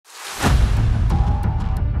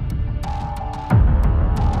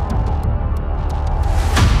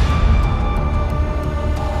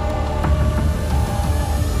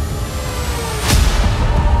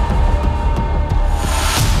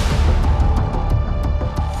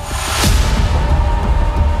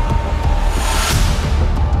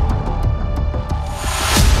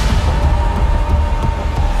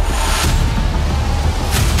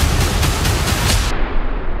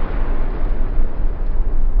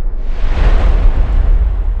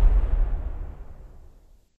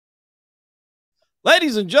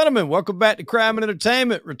Ladies and gentlemen, welcome back to Crime and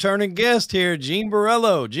Entertainment. Returning guest here, Gene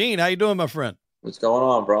Borrello. Gene, how you doing, my friend? What's going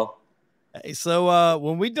on, bro? Hey, so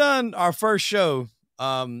when we done our first show,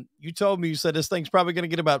 you told me, you said this thing's probably going to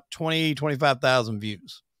get about 25,000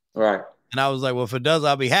 views. Right. And I was like, well, if it does,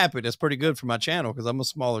 I'll be happy. That's pretty good for my channel because I'm a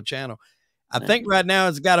smaller channel. I think right now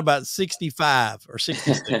it's got about 65 or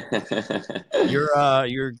 66.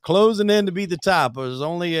 You're closing in to be the top. There's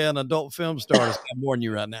only an adult film star that's got more than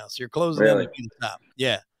you right now. So you're closing in to be the top.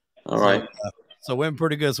 Yeah. All right. So we're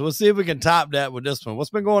pretty good. So we'll see if we can top that with this one. What's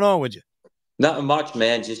been going on with you? Nothing much,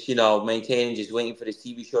 man. Just, maintaining, just waiting for this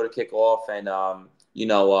TV show to kick off. And,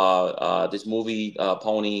 this movie,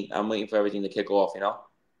 Pony, I'm waiting for everything to kick off,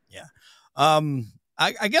 Yeah.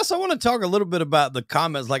 I guess I want to talk a little bit about the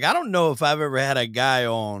comments. Like, I don't know if I've ever had a guy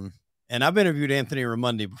on, and I've interviewed Anthony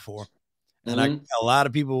Raimondi before, and a lot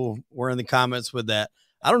of people were in the comments with that.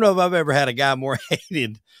 I don't know if I've ever had a guy more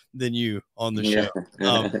hated than you on the show.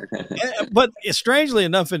 But strangely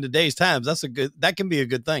enough, in today's times, that can be a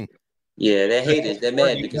good thing. Yeah, they're haters. They're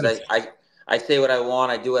mad because I say what I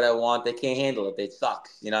want. I do what I want. They can't handle it. It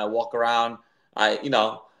sucks. I walk around. I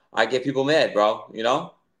get people mad, bro,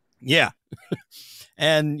 Yeah.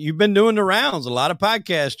 And you've been doing the rounds. A lot of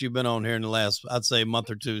podcasts you've been on here in the last, I'd say, month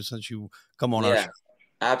or two since you come on our show.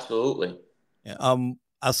 Absolutely. Yeah.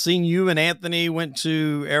 I've seen you and Anthony went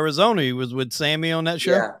to Arizona. He was with Sammy on that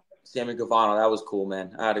show. Yeah, Sammy Gavano. That was cool,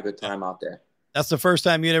 man. I had a good time out there. That's the first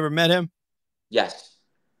time you'd ever met him? Yes.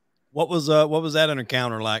 What was that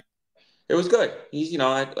encounter like? It was good. He's,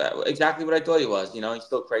 exactly what I thought he was. He's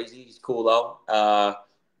still crazy. He's cool though.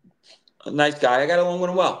 A nice guy. I got along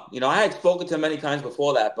with him well. I had spoken to him many times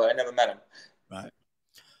before that, but I never met him. Right.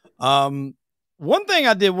 One thing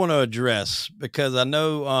I did want to address, because I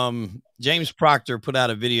know James Proctor put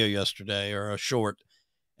out a video yesterday, or a short,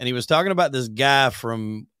 and he was talking about this guy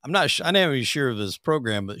from, I'm not even sure of his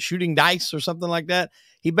program, but Shooting Dice or something like that.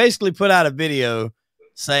 He basically put out a video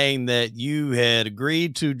saying that you had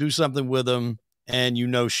agreed to do something with him and you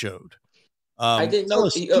no-showed. I didn't know.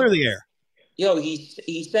 Clear the air. Yo,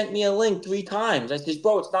 he sent me a link 3 times. I says,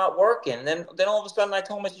 bro, it's not working. And then all of a sudden I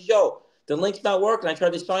told him, I says, yo, the link's not working. I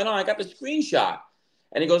tried to sign on. I got the screenshot.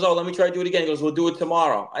 And he goes, oh, let me try to do it again. He goes, we'll do it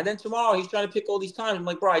tomorrow. And then tomorrow he's trying to pick all these times. I'm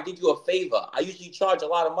like, bro, I did you a favor. I usually charge a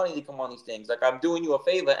lot of money to come on these things. Like, I'm doing you a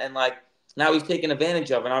favor. And now he's taking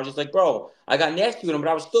advantage of it. And I was just like, bro, I got nasty with him, but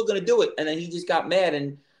I was still going to do it. And then he just got mad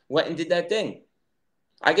and went and did that thing.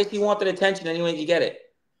 I guess he wanted attention any way he could get it.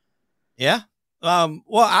 Yeah. Well,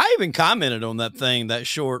 I even commented on that thing, that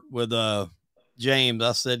short with James.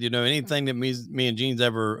 I said, anything that me and Gene's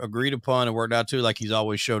ever agreed upon and worked out to, like, he's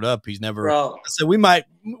always showed up. He's never. Bro, I said we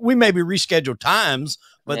maybe reschedule times,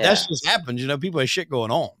 but that's just happens. People have shit going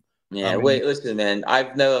on. Yeah. Wait, listen, man.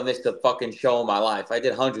 I've never missed a fucking show in my life. I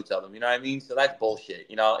did hundreds of them. You know what I mean? So that's bullshit.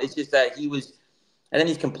 It's just that he was. And then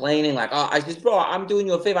he's complaining like, oh, I said, bro, I'm doing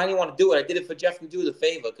you a favor. I didn't want to do it. I did it for Jeff to do the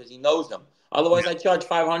favor because he knows him. Otherwise, I charge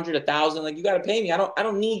 $500, $1,000. Like, you got to pay me. I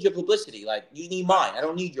don't need your publicity. Like, you need mine. I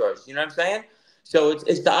don't need yours. You know what I'm saying? So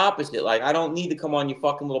it's the opposite. Like, I don't need to come on your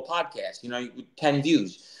fucking little podcast. 10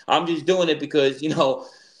 views. I'm just doing it because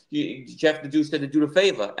Jeff the Dude said to do the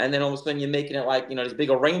favor, and then all of a sudden you're making it like this big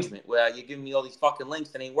arrangement where you're giving me all these fucking links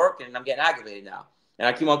that ain't working, and I'm getting aggravated now. And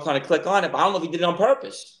I keep on trying to click on it, but I don't know if he did it on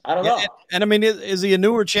purpose. I don't know. And I mean, is he a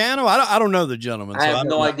newer channel? I don't know the gentleman. I have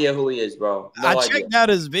no idea who he is, bro. I checked out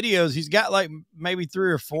his videos. He's got like maybe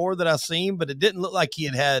 3 or 4 that I've seen, but it didn't look like he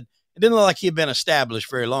had been established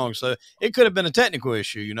very long. So it could have been a technical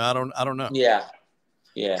issue. I don't know. Yeah.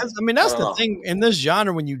 Yeah. I mean, that's the thing in this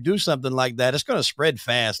genre. When you do something like that, it's going to spread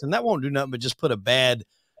fast, and that won't do nothing but just put a bad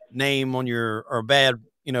name on or bad,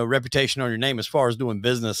 reputation on your name as far as doing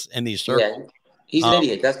business in these circles. Yeah. He's an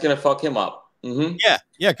idiot. That's going to fuck him up. Mm-hmm.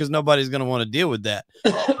 Yeah, because nobody's going to want to deal with that.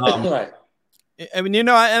 Right. I mean, and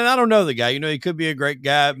I don't know the guy. He could be a great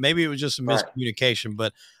guy. Maybe it was just a miscommunication,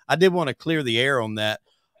 but I did want to clear the air on that.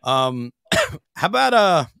 How about,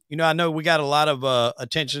 I know we got a lot of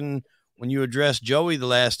attention when you addressed Joey the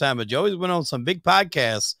last time, but Joey's been on some big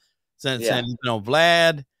podcasts since then. He's been on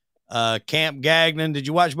Vlad, Camp Gagnon. Did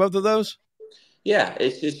you watch both of those? Yeah,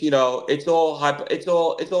 it's just, it's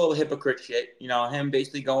all hypocrite shit. Him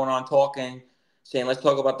basically going on talking, saying, let's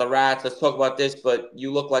talk about the rats, let's talk about this, but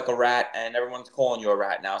you look like a rat and everyone's calling you a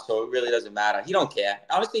rat now, so it really doesn't matter. He don't care.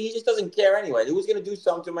 Honestly, he just doesn't care anyway. Who's going to do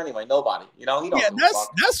something to him anyway? Nobody. He don't. Yeah,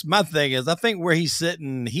 that's my thing is I think where he's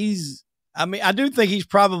sitting, I do think he's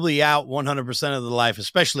probably out 100% of the life,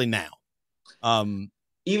 especially now.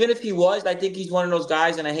 Even if he was, I think he's one of those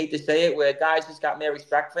guys, and I hate to say it, where guys just got mad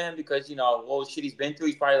respect for him because, all the shit he's been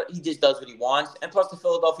through, he just does what he wants. And plus the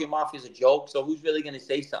Philadelphia Mafia is a joke, so who's really going to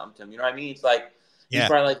say something to him? You know what I mean? It's like, He's Yeah.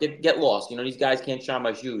 probably like, get lost. You know, these guys can't shine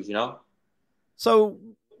my shoes, you know? So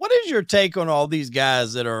what is your take on all these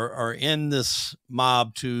guys that are in this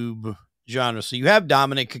mob tube genre? So you have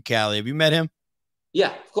Dominic Cacali. Have you met him?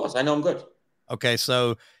 Yeah, of course. I know him good. Okay.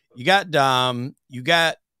 So you got Dom, you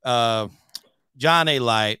got John A.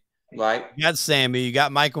 Light, Right. you got Sammy, you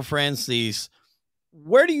got Michael Francis.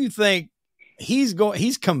 Where do you think he's going?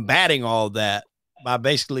 He's combating all that by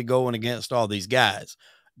basically going against all these guys.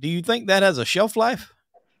 Do you think that has a shelf life?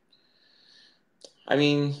 I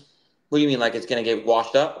mean, what do you mean? Like it's going to get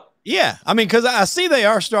washed up? Yeah. I mean, because I see they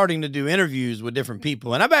are starting to do interviews with different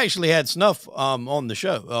people. And I've actually had Snuff on the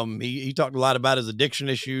show. He talked a lot about his addiction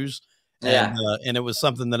issues. And it was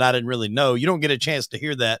something that I didn't really know. You don't get a chance to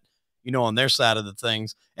hear that, you know, on their side of the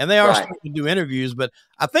things. And they are starting to do interviews. But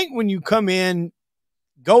I think when you come in,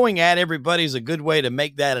 going at everybody is a good way to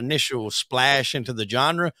make that initial splash into the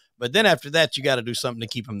genre. But then after that, you got to do something to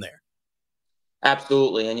keep them there.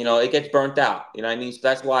 Absolutely. And, you know, it gets burnt out. You know what I mean? So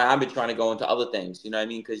that's why I've been trying to go into other things. You know what I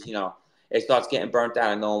mean? Because, you know, it starts getting burnt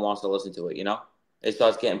out and no one wants to listen to it, you know? It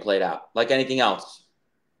starts getting played out like anything else.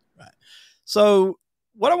 Right. So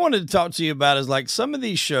what I wanted to talk to you about is like some of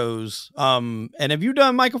these shows. And have you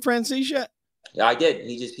done Michael Francis yet? Yeah, I did.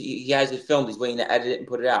 He has it filmed. He's waiting to edit it and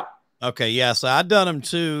put it out. Okay, yeah. So I done them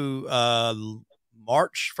too.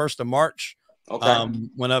 March 1st of March. Okay.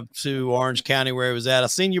 Went up to Orange County where he was at. I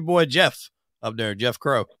seen your boy Jeff up there, Jeff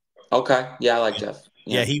Crow. Okay. Yeah, I like Jeff.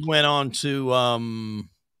 Yeah, he went on to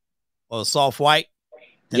Soft White.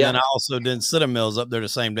 And then I also did Cinnamon Mills up there the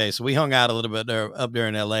same day. So we hung out a little bit there up there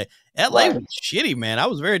in LA. LA was shitty, man. I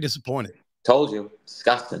was very disappointed. Told you.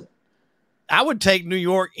 Disgusting. I would take New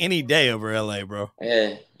York any day over LA, bro.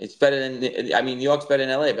 Yeah, it's better than, I mean, New York's better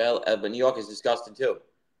than LA, but New York is disgusting too.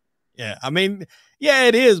 Yeah, I mean, yeah,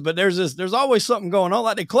 it is, but there's always something going on.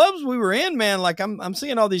 Like the clubs we were in, man, like I'm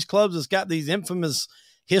seeing all these clubs that's got these infamous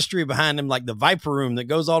history behind them, like the Viper Room that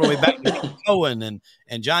goes all the way back to Cohen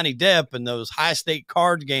and Johnny Depp and those high stake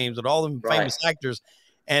card games with all them famous actors.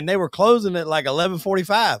 And they were closing at like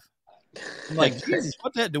 11:45. I'm like, Jesus,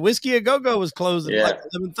 what that? The Whiskey A Go-Go was closing at like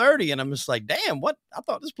 11:30. And I'm just like, damn, what? I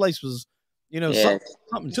thought this place was, you know,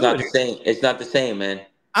 something to it. It's not the same, man.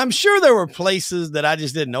 I'm sure there were places that I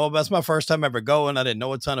just didn't know about. It's my first time ever going. I didn't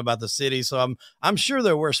know a ton about the city. So I'm sure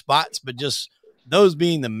there were spots, but just those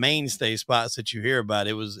being the mainstay spots that you hear about,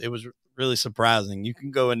 it was really surprising. You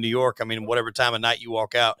can go in New York. I mean, whatever time of night you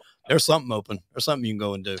walk out, there's something open. There's something you can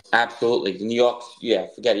go and do. Absolutely. New York, yeah,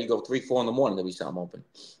 forget it. You go 3, 4 in the morning, there'll be something open.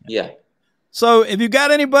 Yeah. So if you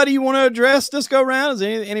got anybody you want to address this go round, is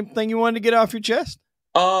there anything you wanted to get off your chest?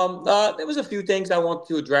 There was a few things I wanted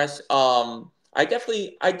to address. I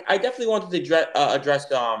definitely wanted to address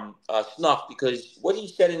Snuff, because what he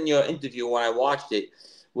said in your interview when I watched it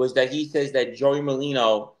was that he says that Joey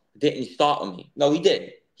Molino didn't start with me. No, he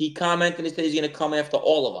didn't. He commented and said he's going to come after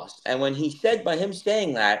all of us. And when he said, by him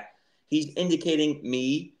saying that, he's indicating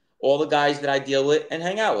me, all the guys that I deal with and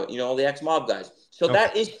hang out with, you know, all the ex-mob guys. So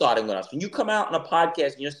that is starting with us. When you come out on a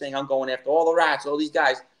podcast and you're saying I'm going after all the rats, all these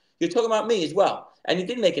guys, you're talking about me as well. And he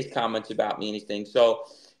did make his comments about me and his thing. So,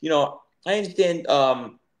 you know, I understand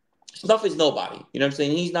Snuff is nobody. You know what I'm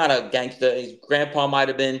saying? He's not a gangster. His grandpa might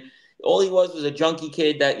have been. All he was a junkie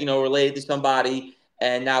kid that, you know, related to somebody.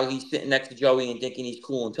 And now he's sitting next to Joey and thinking he's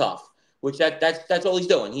cool and tough, which that's all he's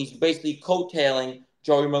doing. He's basically coattailing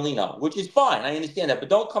Joey Molino, which is fine. I understand that. But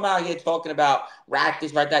don't come out here talking about rat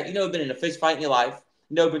this, rat that. You've never been in a fist fight in your life.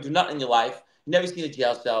 You've never been through nothing in your life. You've never seen a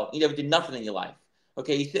jail cell. You never did nothing in your life.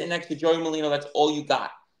 Okay, you're sitting next to Joey Molino. That's all you got.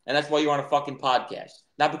 And that's why you're on a fucking podcast.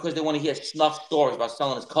 Not because they want to hear Snuff stories about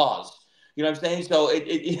selling his cars. You know what I'm saying? So,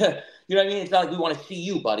 you know what I mean? It's not like we want to see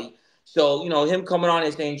you, buddy. So, you know, him coming on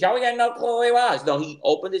and saying, Joey had no clue who he was. No, he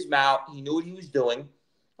opened his mouth. He knew what he was doing.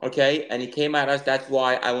 Okay? And he came at us. That's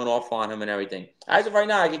why I went off on him and everything. As of right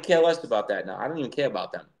now, I could care less about that now. I don't even care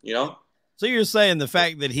about them, you know? So you're saying the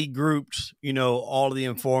fact that he grouped, you know, all of the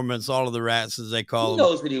informants, all of the rats, as they call them.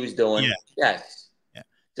 He knows what he was doing. Yeah. Yes. Yeah.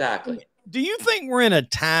 Exactly. Do you think we're in a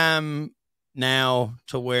time now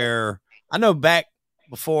to where, I know back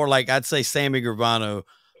before, like I'd say Sammy Gravano,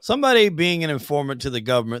 somebody being an informant to the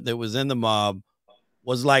government that was in the mob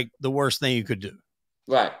was like the worst thing you could do.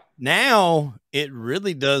 Right. Now it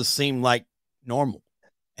really does seem like normal.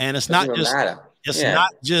 And it's not just,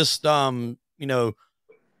 not just, you know,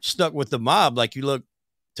 stuck with the mob. Like you look,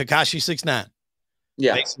 Tekashi 6ix9ine.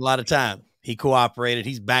 Yeah. Takes a lot of time. He cooperated.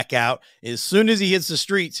 He's back out. As soon as he hits the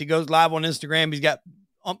streets, he goes live on Instagram. He's got,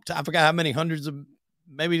 I forgot how many hundreds of,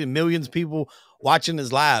 maybe the millions of people watching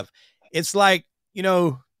his live. It's like, you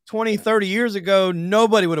know, 20, 30 years ago,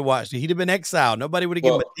 nobody would have watched it. He'd have been exiled. Nobody would have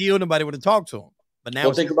given him a deal. Nobody would have talked to him. But now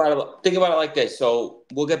Well, it's think about it like this. So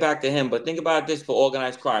we'll get back to him, but think about this for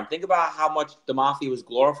organized crime. Think about how much the mafia was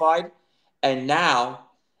glorified, and now,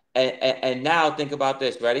 and now think about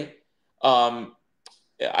this. Ready? Um,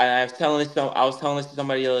 I was telling this to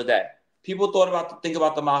somebody the other day. People think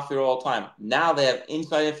about the mafia all the time. Now they have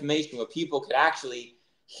inside information where people could actually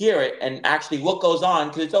hear it and actually what goes on,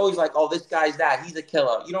 because it's always like, oh, this guy's that, he's a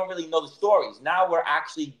killer. You don't really know the stories. Now we're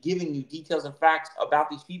actually giving you details and facts about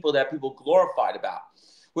these people that people glorified about.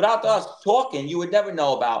 Without us talking, you would never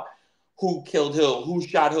know about who killed who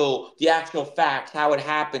shot who, the actual facts, how it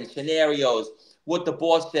happened, scenarios, what the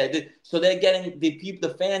boss said. So they're getting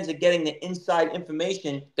the fans are getting the inside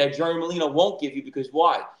information that Jerry Molina won't give you, because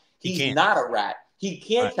why? he He's can't. not a rat. He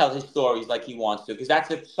can't Right. tell his stories like he wants to, because that's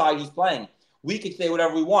the side he's playing. We could say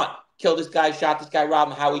whatever we want. Kill this guy, shot this guy,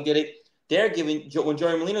 robbed him, how he did it. They're giving, when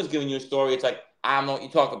Jerry Molina's giving you a story, it's like, I don't know what you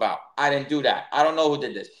talk about. I didn't do that. I don't know who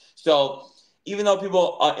did this. So even though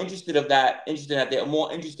people are interested in that, they're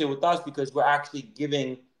more interested with us because we're actually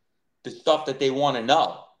giving the stuff that they want to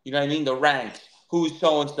know. You know what I mean? The ranks, who's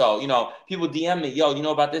so and so. You know, people DM me, yo, you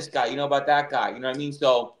know about this guy, you know about that guy. You know what I mean?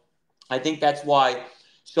 So I think that's why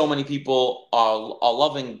so many people are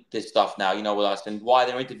loving this stuff now, you know, with us, and why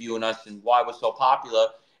they're interviewing us and why we're so popular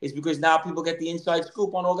is because now people get the inside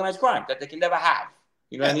scoop on organized crime that they can never have.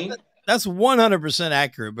 You know what I mean? That's 100%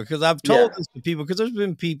 accurate, because I've told Yeah. this to people, because there's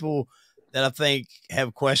been people that I think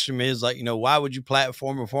have questioned me, is like, why would you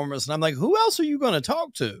platform performance? And I'm like, who else are you going to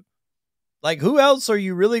talk to? Like, who else are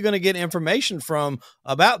you really going to get information from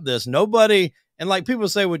about this? Nobody. And like people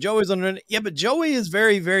say, well, Joey's on the internet. Yeah, but Joey is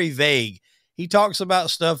very, very vague. He talks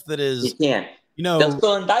about stuff that You is, can't. you They'll know,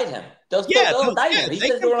 still indict him. yeah, They'll indict him. He they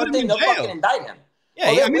says the can wrong put him thing, in they'll fucking jail. indict him. Yeah,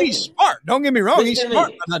 Oh, I they're mean, he's waiting. smart. Don't get me wrong. Listen He's to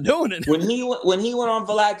smart, me. but not doing it. When he went on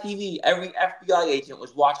Vlad TV, every FBI agent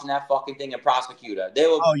was watching that fucking thing and prosecutor. They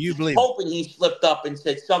were Oh, you believe it? hoping he slipped up and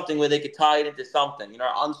said something where they could tie it into something, you know,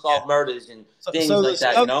 Yeah. unsolved murders and things So the like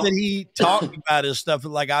that, you stuff that know? he talked about is stuff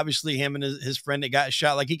like, obviously him and his friend that got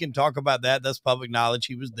shot. Like, he can talk about that. That's public knowledge.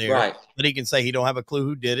 He was there, Right. but he can say he don't have a clue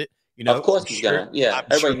who did it. Of course I'm he's sure. gonna. Yeah.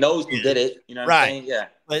 I'm sure Everybody knows he who did. did it. You know what I'm Right. saying? Yeah.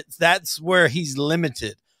 But that's where he's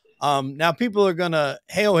limited. Now people are gonna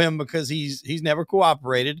hail him because he's never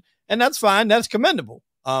cooperated, and that's fine. That's commendable.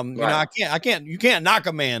 Right. You can't knock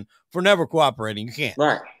a man for never cooperating. You can't.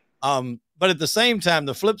 Right. But at the same time,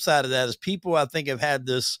 the flip side of that is people, I think, have had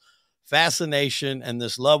this fascination and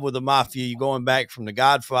this love with the mafia. You going back from The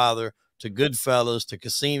Godfather to Goodfellas to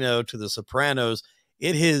Casino to The Sopranos.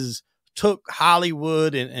 It has took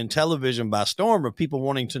Hollywood and television by storm, of people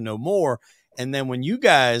wanting to know more. And then when you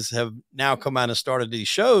guys have now come out and started these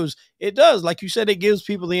shows, it does, like you said, it gives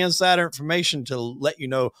people the insider information to let you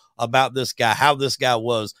know about this guy, how this guy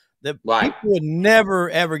was, that Right. people would never,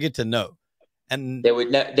 ever get to know. And They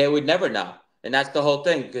would never know. And that's the whole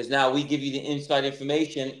thing, because now we give you the inside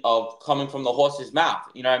information of coming from the horse's mouth.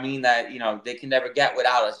 You know what I mean? That, you know, they can never get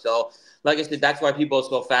without us. So, like I said, that's why people are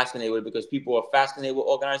so fascinated with it, because people are fascinated with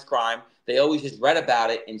organized crime. They always just read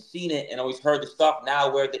about it and seen it and always heard the stuff.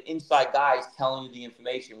 Now we're the inside guys telling you the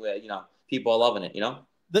information where, you know, people are loving it, you know?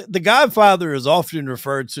 the Godfather is often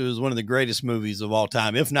referred to as one of the greatest movies of all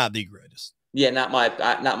time, if not the greatest. Yeah, not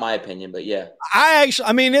my opinion, but yeah.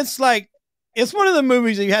 I mean, it's like, it's one of the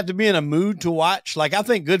movies that you have to be in a mood to watch. Like, I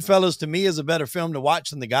think Goodfellas to me is a better film to watch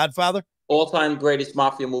than The Godfather. All-time greatest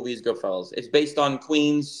mafia movie is Goodfellas. It's based on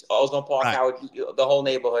Queens, Ozone Park, Right. Howard, the whole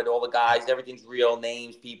neighborhood, all the guys. Everything's real,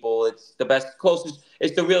 names, people. It's the best, closest.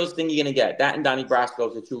 It's the realest thing you're gonna get. That and Donnie Brasco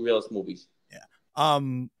are the two realest movies. Yeah.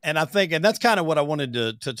 And I think, and that's kind of what I wanted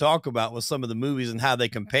to talk about with some of the movies and how they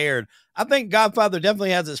compared. I think Godfather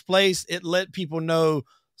definitely has its place. It let people know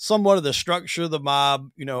somewhat of the structure of the mob,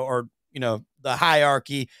 or the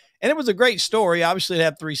hierarchy. And it was a great story. Obviously, it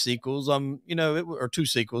had 3 sequels, or 2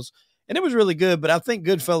 sequels, and it was really good. But I think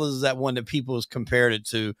Goodfellas is that one that people has compared it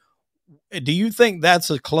to. Do you think that's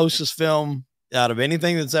the closest film out of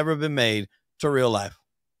anything that's ever been made to real life?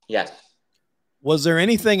 Yes. Was there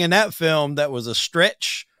anything in that film that was a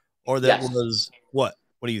stretch, or that Yes. was what?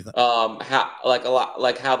 What do you think? How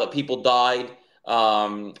the people died.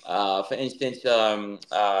 For instance,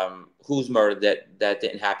 who's murdered that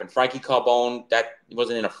didn't happen? Frankie Carbone, that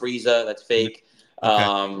wasn't in a freezer. That's fake.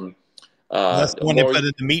 Okay. That's the one they put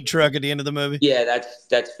in the meat truck at the end of the movie. Yeah,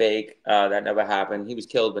 that's fake. That never happened. He was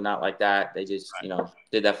killed, but not like that. They just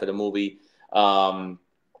did that for the movie.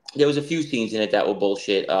 There was a few scenes in it that were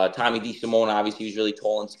bullshit. Tommy DeSimone, obviously, was really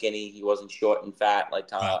tall and skinny. He wasn't short and fat like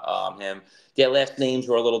him. Their last names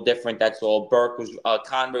were a little different. That's all.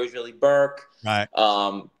 Conroy was really Burke. Right.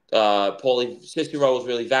 Paulie Cicero was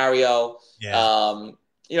really Vario. Yeah.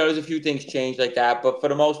 there's a few things changed like that, but for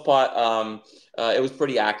the most part, it was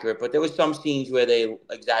pretty accurate. But there was some scenes where they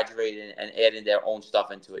exaggerated and added their own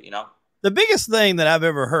stuff into it. The biggest thing that I've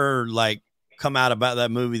ever heard like come out about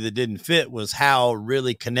that movie that didn't fit was how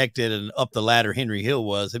really connected and up the ladder Henry Hill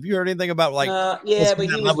was. Have you heard anything about like? Yeah, but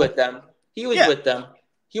he was with them. He was with them.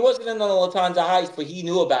 He wasn't in the Lufthansa Heist, but he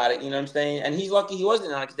knew about it. You know what I'm saying? And he's lucky he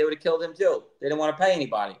wasn't on it because they would have killed him too. They didn't want to pay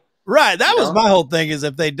anybody. Right. That was my whole thing is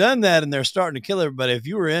if they'd done that and they're starting to kill everybody, if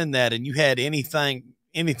you were in that and you had anything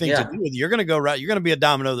to do with it, you're going to go right. You're going to be a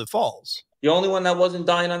domino that falls. The only one that wasn't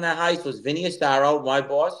dying on that heist was Vinny Asaro, my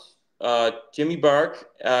boss, Jimmy Burke,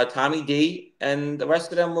 Tommy D, and the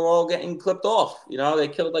rest of them were all getting clipped off. They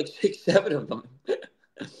killed like 6, 7 of them.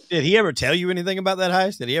 Did he ever tell you anything about that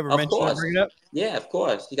heist? Did he ever mention it, bring it up? Yeah, of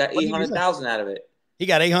course. He got 800,000 out of it. He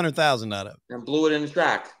got 800,000 out of it and blew it in the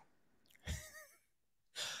track.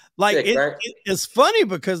 Like it's funny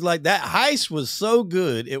because like that heist was so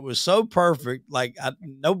good, it was so perfect. Like I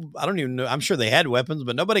don't even know. I'm sure they had weapons,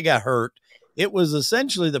 but nobody got hurt. It was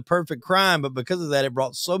essentially the perfect crime, but because of that, it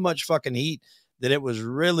brought so much fucking heat that it was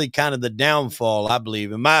really kind of the downfall, I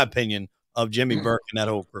believe, in my opinion, of Jimmy Burke and that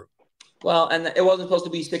whole crew. Well, and it wasn't supposed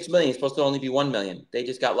to be $6 million. It's supposed to only be $1 million. They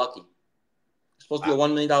just got lucky. It's supposed to be a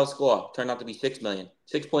 $1 million score. Turned out to be $6 million.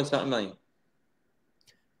 6-point-something million.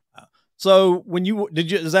 So when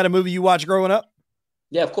is that a movie you watched growing up?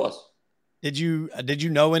 Yeah, of course. Did you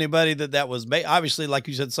know anybody that was obviously, like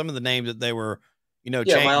you said, some of the names that they were,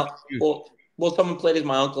 yeah, well, someone played as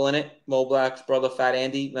my uncle in it. Mo Black's brother, Fat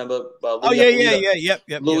Andy. Remember? Yep.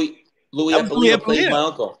 Louis Ippolito plays my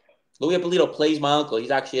uncle. Louis Ippolito plays my uncle. He's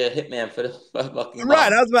actually a hitman for the fucking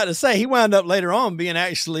right. I was about to say he wound up later on being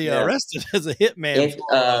actually arrested as a hitman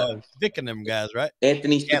for picking them guys, right?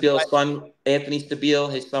 Anthony Stabile's son. Anthony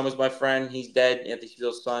Stabile, his son was my friend. He's dead. Anthony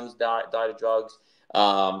Stabile's son died of drugs.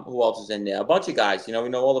 Who else is in there? A bunch of guys. We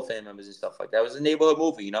know all the family members and stuff like that. It was a neighborhood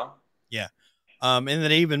movie, Yeah. And then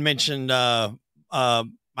they even mentioned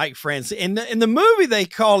Mike Francese. In the movie, they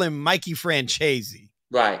call him Mikey Francese.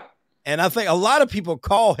 Right. And I think a lot of people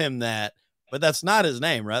call him that, but that's not his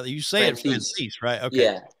name, right? You say it's Francese, right? Okay.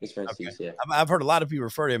 Yeah, it's Francese, yeah. I've heard a lot of people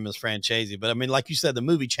refer to him as Francese, but I mean, like you said, the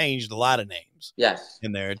movie changed a lot of names. Yes.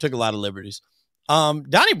 In there. It took a lot of liberties.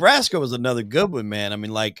 Donnie Brasco was another good one, man. I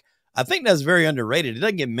mean, like, I think that's very underrated. It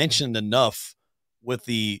doesn't get mentioned enough with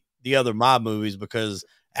the other mob movies because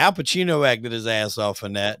Al Pacino acted his ass off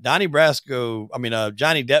in that. Johnny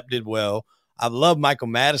Depp did well. I love Michael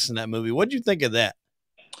Madison in that movie. What'd you think of that?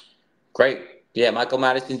 Great. Yeah, Michael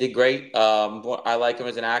Madison did great. I like him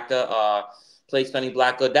as an actor. Played Sonny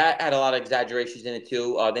Blackwood. That had a lot of exaggerations in it,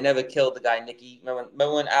 too. They never killed the guy, Nicky.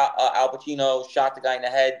 Remember when Al Pacino shot the guy in the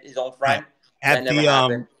head, his own friend? That never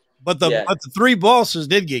happened. But the 3 bosses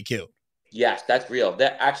did get killed. Yes, that's real.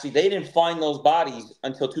 That actually, they didn't find those bodies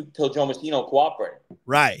until Joe Messino cooperated.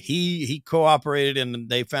 Right. He cooperated, and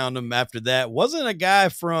they found him after that. Wasn't a guy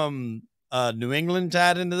from New England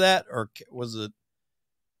tied into that, or was it?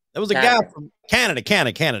 There was a guy from Canada.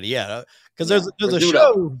 Yeah, because there's a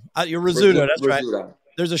show. You're Rizzuto. That's right.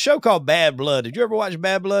 There's a show called Bad Blood. Did you ever watch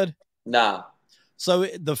Bad Blood? No. So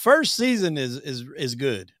the first season is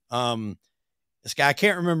good. This guy, I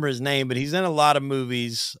can't remember his name, but he's in a lot of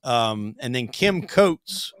movies. And then Kim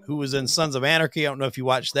Coates, who was in Sons of Anarchy. I don't know if you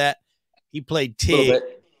watched that. He played Tig.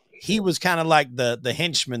 He was kind of like the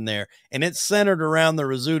henchman there, and it's centered around the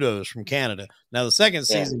Rizzutos from Canada. Now the second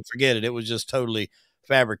season, forget it. It was just totally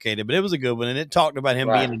fabricated, but it was a good one, and it talked about him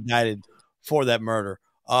being indicted for that murder.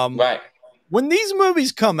 Right. When these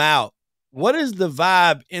movies come out, what is the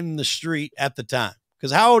vibe in the street at the time?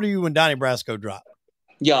 Because how old are you when Donnie Brasco dropped?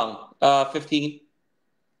 Young, 15.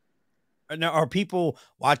 Now, are people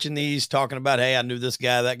watching these talking about, hey, I knew this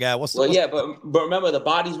guy, that guy? But remember, the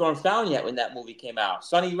bodies weren't found yet when that movie came out.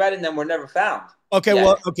 Sonny Red and them were never found.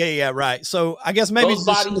 Okay, yeah, right. So I guess maybe those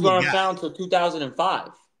bodies weren't found until 2005.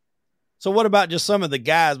 So what about just some of the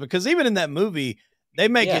guys? Because even in that movie, they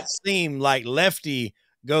make it seem like Lefty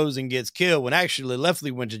goes and gets killed when actually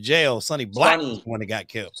Lefty went to jail. Sonny Black was the one that got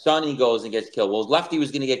killed. Sonny goes and gets killed. Well, Lefty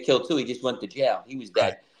was going to get killed too. He just went to jail. He was dead.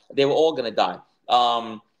 Right. They were all going to die.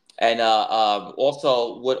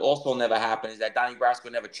 Also, what also never happened is that Donnie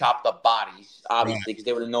Brasco never chopped up bodies, obviously, because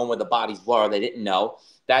they would have known where the bodies were. They didn't know.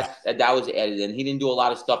 That was added in. He didn't do a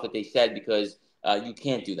lot of stuff that they said because you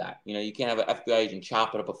can't do that. You can't have an FBI agent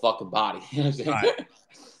chopping up a fucking body. You know what I'm saying?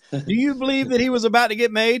 Right. Do you believe that he was about to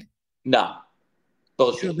get made? No.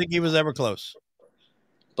 Bullshit. You don't think he was ever close?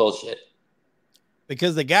 Bullshit.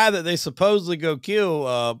 Because the guy that they supposedly go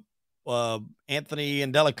kill, Anthony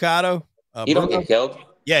Indelicato. He don't get killed.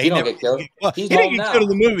 Yeah, he don't get killed. Well, he didn't get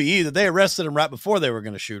killed in the movie either. They arrested him right before they were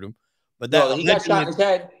going to shoot him. But that Well, he got shot in his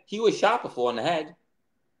head. He was shot before in the head.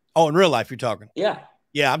 Oh, in real life, you're talking? Yeah.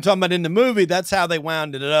 Yeah, I'm talking about in the movie. That's how they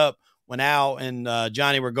wound it up when Al and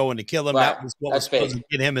Johnny were going to kill him. Right. That was what That's was supposed fake.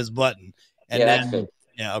 to get him his button. And Yeah, then, that's fake.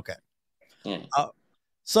 yeah, okay. Yeah.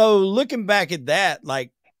 So looking back at that,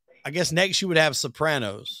 like, I guess next you would have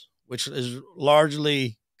Sopranos, which is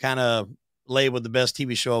largely kind of labeled the best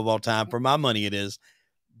TV show of all time. For my money, it is.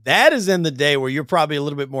 That is in the day where you're probably a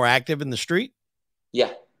little bit more active in the street.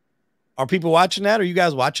 Yeah. Are people watching that? Are you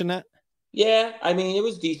guys watching that? Yeah, I mean, it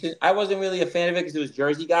was decent. I wasn't really a fan of it because it was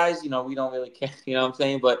Jersey guys. You know, we don't really care. You know what I'm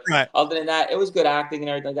saying? But right. Other than that, it was good acting and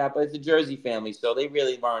everything like that. But it's a Jersey family, so they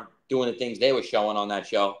really weren't doing the things they were showing on that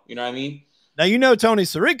show. You know what I mean? Now, you know, Tony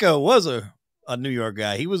Sirico was a New York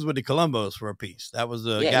guy. He was with the Columbos for a piece. That was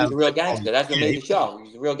a guy. He was a real gangster. That's what made the show. He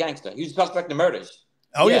was a real gangster. He was a suspect in murders.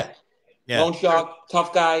 Oh, yeah. Lone shark,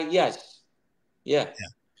 tough guy. Yes. Yeah.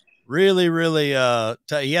 Really, really,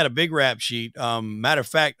 he had a big rap sheet. Matter of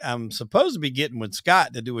fact, I'm supposed to be getting with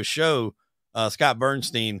Scott to do a show, Scott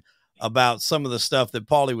Bernstein, about some of the stuff that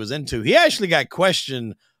Paulie was into. He actually got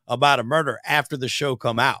questioned about a murder after the show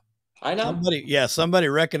come out. I know. Somebody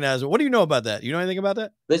recognized it. What do you know about that? You know anything about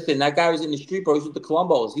that? Listen, that guy was in the street, bro. He was with the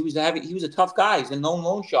Columbos. He was a tough guy. He's a known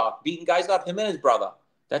loan shark, beating guys up, him and his brother.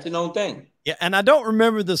 That's a known thing. Yeah, and I don't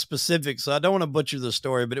remember the specifics, so I don't want to butcher the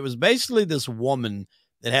story, but it was basically this woman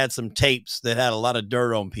that had some tapes that had a lot of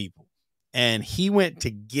dirt on people, and he went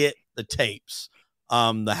to get the tapes.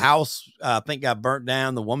 The house, I think, got burnt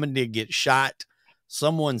down. The woman did get shot.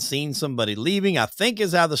 Someone seen somebody leaving, I think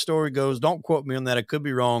is how the story goes. Don't quote me on that. I could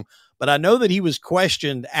be wrong. But I know that he was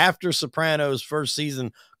questioned after Sopranos' first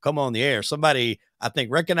season come on the air. Somebody, I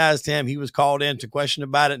think, recognized him. He was called in to question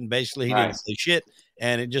about it, and basically he didn't say shit.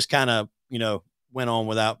 And it just kind of, went on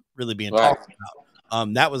without really being talked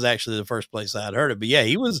about. That was actually the first place I had heard it. But yeah,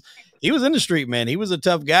 he was in the street, man. He was a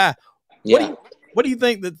tough guy. Yeah. What do you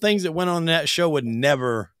think that things that went on in that show would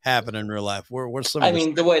never happen in real life? Where's some? I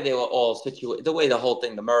mean, the way they were all situated, the way the whole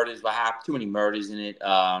thing, the murders were happening, too many murders in it.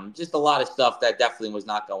 Just a lot of stuff that definitely was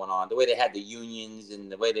not going on. The way they had the unions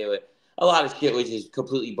and the way they were, a lot of shit was just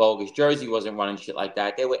completely bogus. Jersey wasn't running shit like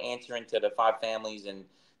that. They were answering to the 5 families, and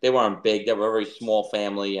they weren't big. They were a very small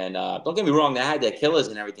family. And don't get me wrong, they had their killers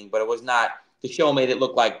and everything, but it was not. The show made it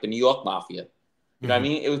look like the New York Mafia. You know what I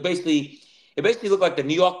mean? It basically looked like the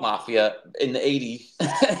New York Mafia in the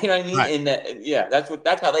 80s. You know what I mean? Right.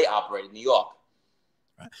 That's how they operated in New York.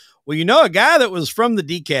 Right. Well, a guy that was from the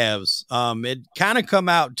decavs, it kind of come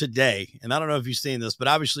out today, and I don't know if you've seen this, but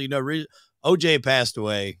obviously, OJ passed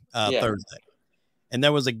away Thursday. And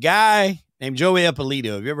there was a guy named Joey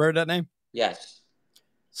Ippolito. Have you ever heard that name? Yes.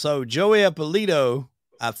 So Joey Ippolito,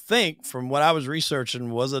 I think, from what I was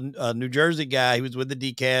researching, was a New Jersey guy. He was with the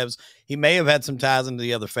decavs. He may have had some ties into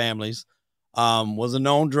the other families. Was a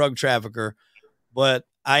known drug trafficker, but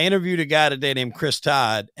I interviewed a guy today named Chris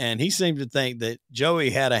Todd, and he seemed to think that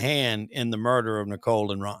Joey had a hand in the murder of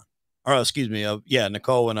Nicole and Ron,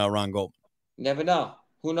 Nicole and Ron Goldman. Never know.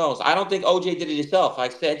 Who knows? I don't think OJ did it himself. I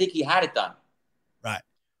think he had it done. Right.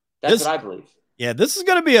 That's what I believe. Yeah, this is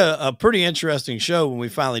going to be a pretty interesting show when we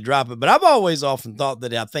finally drop it. But I've always often thought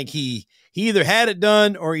that I think he either had it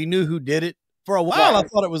done or he knew who did it. For a while, I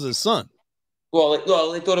thought it was his son. Well,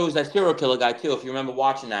 they thought it was that serial killer guy too. If you remember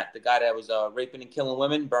watching that, the guy that was raping and killing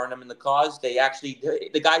women, burning them in the cars.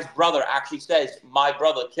 The guy's brother actually says, "My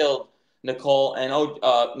brother killed Nicole, and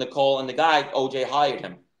Nicole and the guy OJ hired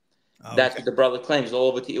him." Okay. That's what the brother claims.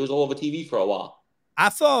 It was all over TV for a while. I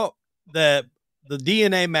thought that the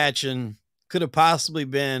DNA matching could have possibly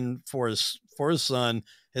been for his son.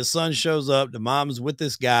 His son shows up. The mom's with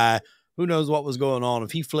this guy. Who knows what was going on?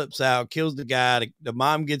 If he flips out, kills the guy, the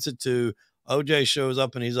mom gets it too. OJ shows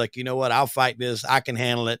up and he's like, you know what? I'll fight this. I can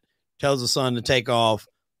handle it. Tells the son to take off.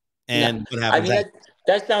 And what happens? I mean,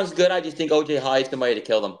 that sounds good. I just think OJ hired somebody to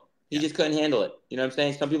kill them. He just couldn't handle it. You know what I'm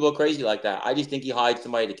saying? Some people are crazy like that. I just think he hired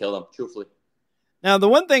somebody to kill them, truthfully. Now, the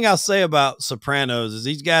one thing I'll say about Sopranos is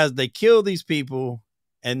these guys, they kill these people,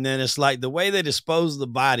 and then it's like the way they dispose of the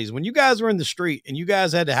bodies. When you guys were in the street and you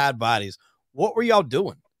guys had to hide bodies, what were y'all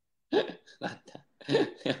doing?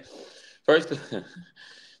 First,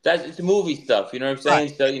 it's movie stuff. You know what I'm saying?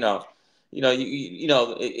 Right. So, you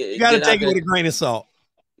got to take it with a grain of salt.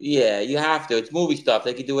 Yeah, you have to. It's movie stuff.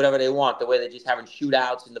 They can do whatever they want. The way they're just having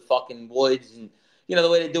shootouts in the fucking woods and, the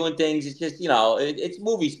way they're doing things. It's just, it's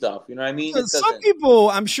movie stuff. You know what I mean? Some people,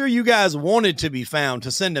 I'm sure you guys wanted to be found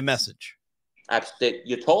to send a message.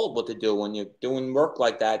 You're told what to do when you're doing work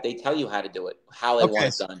like that. They tell you how to do it, how they want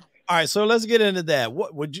it done. All right, so let's get into that.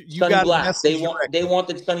 What would you Sonny got? Black. They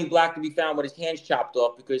wanted Sonny Black to be found with his hands chopped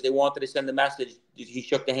off because they wanted to send the message. He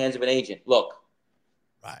shook the hands of an agent. Look.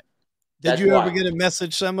 Right. Did That's you ever why. get a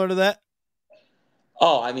message similar to that?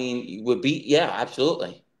 Oh, I mean, would be yeah,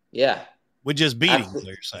 absolutely, yeah, With just beating, so absolutely.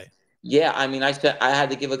 you're saying. Yeah, I mean, I said I had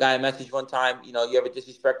to give a guy a message one time. You know, you ever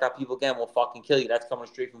disrespect our people again, we'll fucking kill you. That's coming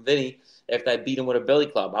straight from Vinny. After I beat him with a billy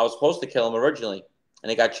club, I was supposed to kill him originally,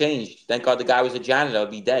 and it got changed. Thank God the guy was a janitor;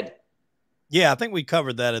 I'd be dead. Yeah, I think we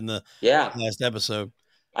covered that in the Yeah, last episode.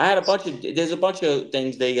 I had a bunch of. There's a bunch of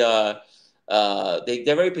things they're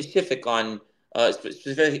very specific on.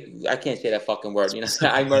 Specific, I can't say that fucking word. You know, I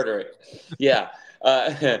Specifically. murder it. Yeah,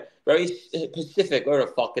 very specific. Where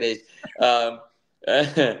the fuck it is,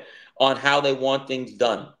 on how they want things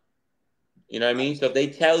done. You know what I mean? So if they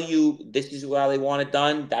tell you this is how they want it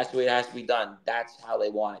done, that's the way it has to be done. That's how they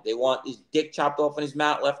want it. They want his dick chopped off in his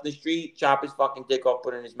mouth, left in the street, chop his fucking dick off,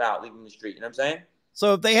 put it in his mouth, leave him in the street. You know what I'm saying?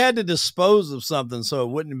 So if they had to dispose of something so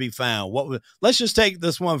it wouldn't be found, what would, let's just take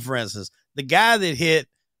this one for instance. The guy that hit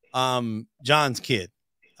John's kid.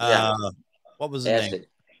 Yeah. What was his name? Acid.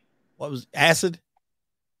 What was Acid?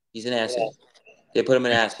 He's an acid. They put him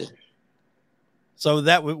in acid. So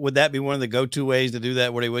that would that be one of the go-to ways to do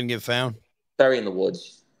that where they wouldn't get found? Bury in the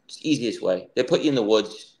woods. It's the easiest way. They put you in the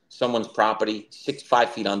woods, someone's property,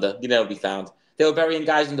 5 feet under. You never be found. They were burying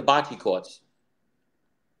guys in the bocce courts.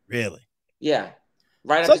 Really? Yeah.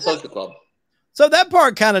 Right at So the social club. So that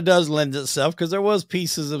part kind of does lend itself because there was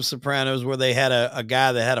pieces of Sopranos where they had a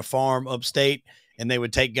guy that had a farm upstate and they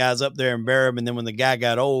would take guys up there and bury them. And then when the guy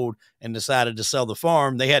got old and decided to sell the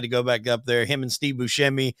farm, they had to go back up there. Him and Steve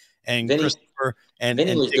Buscemi and Christopher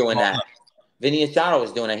Vinny was doing that. Vinny Asaro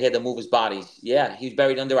was doing it. He had to move his bodies. Yeah, he was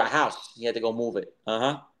buried under a house. He had to go move it.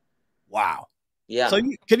 Wow. Yeah. So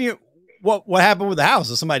what happened with the house?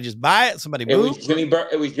 Did somebody just buy it? Somebody moved?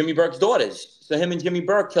 It was Jimmy Burke's daughters. So him and Jimmy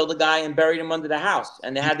Burke killed a guy and buried him under the house,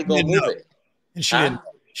 and they had to go move it. And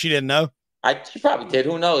she didn't know? She probably did.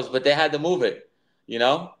 Who knows? But they had to move it. You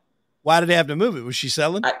know? Why did they have to move it? Was she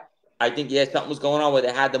selling? I think, yeah, something was going on where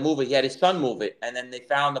they had to move it. He had his son move it, and then they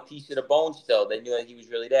found a piece of the bone still. They knew that he was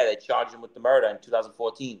really there. They charged him with the murder in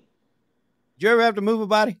 2014. Did you ever have to move a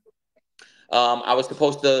body? I was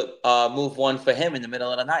supposed to move one for him in the middle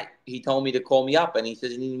of the night. He told me to call me up, and he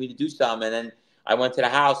says he needed me to do something. And then I went to the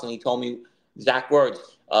house, and he told me exact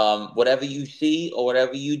words. Whatever you see or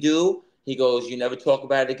whatever you do, he goes, you never talk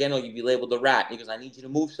about it again or you'll be labeled a rat. He goes, I need you to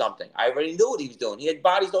move something. I already knew what he was doing. He had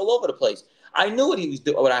bodies all over the place. I knew what he was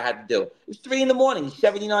doing, what I had to do. It was 3 a.m. He's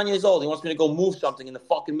 79 years old. He wants me to go move something in the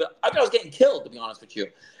fucking middle. I thought I was getting killed, to be honest with you.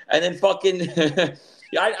 And then fucking,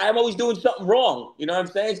 I'm always doing something wrong. You know what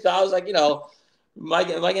I'm saying? So I was like, am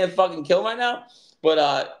I getting fucking killed right now?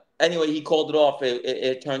 But anyway, he called it off.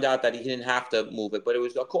 It turned out that he didn't have to move it, but it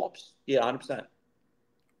was a corpse. Yeah, 100%.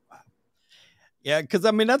 Yeah, because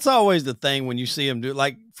I mean that's always the thing when you see him do.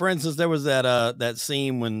 Like for instance, there was that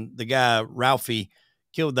scene when the guy Ralphie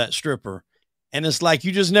killed that stripper, and it's like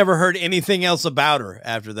you just never heard anything else about her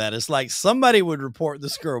after that. It's like somebody would report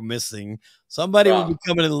this girl missing, somebody would be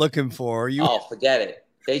coming and looking for her. Oh, forget it.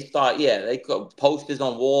 They they put posters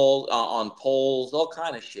on walls, on poles, all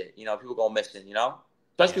kind of shit. People go missing.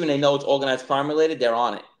 Especially when they know it's organized crime related, they're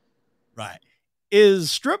on it. Right? Is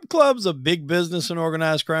strip clubs a big business in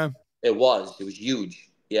organized crime? It was huge.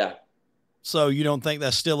 Yeah. So you don't think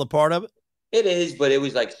that's still a part of it? It is, but it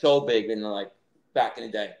was like so big in back in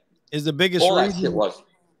the day. Is the biggest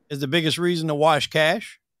reason to wash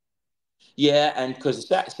cash? Yeah, and because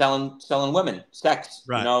selling women, sex,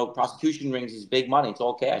 right. Prostitution rings is big money. It's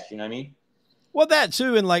all cash. You know what I mean? Well, that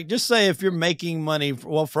too, and like just say if you're making money,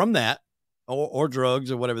 from that or drugs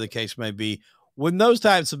or whatever the case may be. When those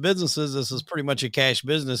types of businesses, this is pretty much a cash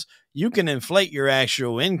business. You can inflate your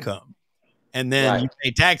actual income, and then you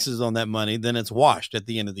pay taxes on that money. Then it's washed at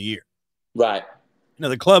the end of the year. Right.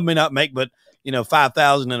 The club may not make, but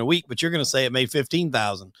 $5,000 in a week, but you're going to say it made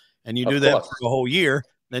 $15,000, and you do that for a whole year.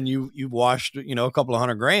 Then you've washed, a couple of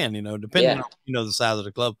 $100,000, depending on, the size of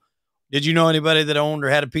the club. Did you know anybody that owned or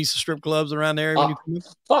had a piece of strip clubs around there?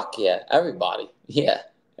 Fuck yeah. Everybody. Yeah.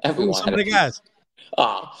 Everyone. Some of the guys.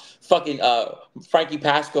 Fucking Frankie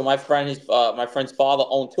Pasco, my friend's father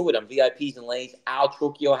owned 2 of them, VIPs and Lanes. Al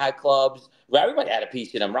Trucchio had clubs. Everybody had a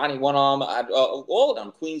piece of them. Ronnie One Arm, all of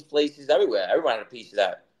them. Queens Places, everywhere. Everyone had a piece of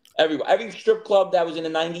that. Every strip club that was in the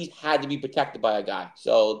 90s had to be protected by a guy.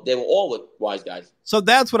 So they were all with wise guys. So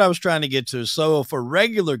that's what I was trying to get to. So if a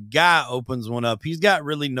regular guy opens one up, he's got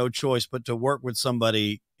really no choice but to work with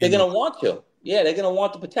somebody. They're going to want to. Yeah, they're going to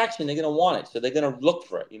want the protection. They're going to want it. So they're going to look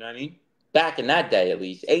for it. You know what I mean? Back in that day, at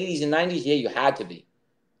least. 80s and 90s, yeah, you had to be.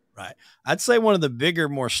 Right. I'd say one of the bigger,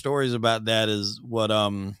 more stories about that is what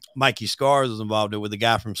Mikey Scars was involved with the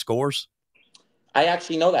guy from Scores. I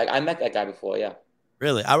actually know that. I met that guy before, yeah.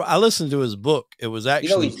 Really? I listened to his book. It was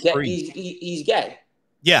actually he's gay. free. He's gay.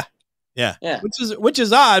 Yeah. Yeah. Which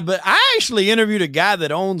is odd, but I actually interviewed a guy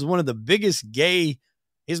that owns one of the biggest gay.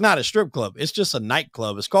 It's not a strip club. It's just a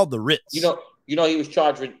nightclub. It's called the Ritz. He was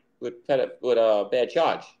charged with a bad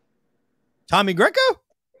charge. Tommy Greco?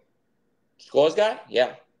 Scores guy?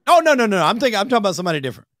 Yeah. Oh, no. I'm talking about somebody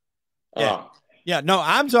different. Yeah. Oh. Yeah. No,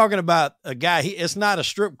 I'm talking about a guy. It's not a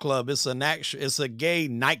strip club. It's a gay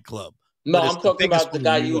nightclub. No, I'm talking about the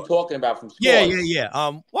guy you were talking about from Scores.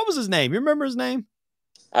 Yeah. What was his name? You remember his name?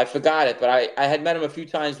 I forgot it, but I had met him a few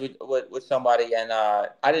times with somebody, and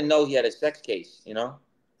I didn't know he had a sex case,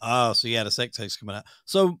 Oh, so he had a sex case coming out.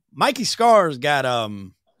 So Mikey Scars got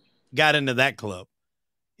into that club.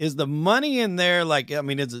 Is the money in there like, I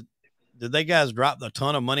mean, did they guys drop a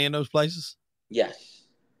ton of money in those places? Yes.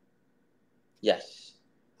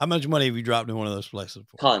 How much money have you dropped in one of those places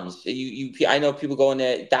for? Tons. I know people go in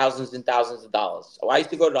there thousands and thousands of dollars. Oh, I used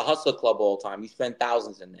to go to the Hustler Club all the time. You spend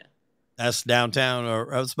thousands in there. That's downtown,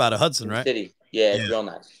 or it's about a Hudson, right? City. Yeah, it's real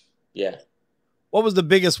nice. Yeah. What was the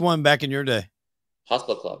biggest one back in your day?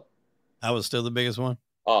 Hustler Club. That was still the biggest one?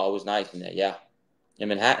 Oh, it was nice in there, yeah. In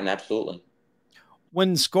Manhattan, absolutely.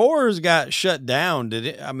 When Scores got shut down,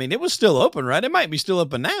 it was still open, right? It might be still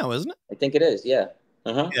open now, isn't it? I think it is, yeah.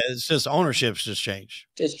 Uh-huh. Yeah, it's just ownership's just changed.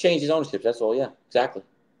 It's changed his ownership, that's all, yeah, exactly.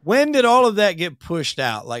 When did all of that get pushed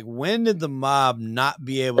out? Like, when did the mob not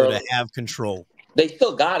be able to have control? They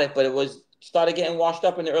still got it, but it started getting washed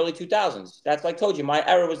up in the early 2000s. That's like I told you, my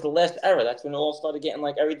era was the last era. That's when it all started getting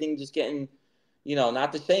like everything just getting,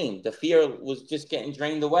 not the same. The fear was just getting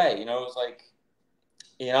drained away. It was like,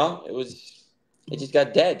 it just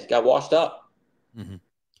got dead, got washed up. Mm-hmm.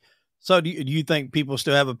 So do you think people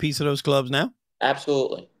still have a piece of those clubs now?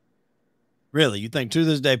 Absolutely. Really? You think to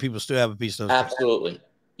this day people still have a piece of those Absolutely. clubs?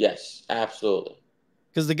 Yes, absolutely.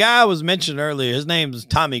 Because the guy I was mentioned earlier, his name is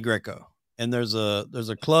Tommy Greco. And there's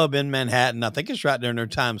a club in Manhattan. I think it's right there near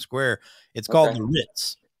Times Square. It's called the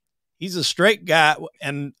Ritz. He's a straight guy.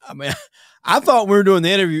 And I mean, I thought we were doing the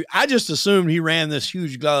interview. I just assumed he ran this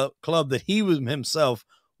huge club that he himself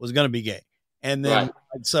was going to be gay. And then,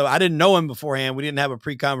 so I didn't know him beforehand. We didn't have a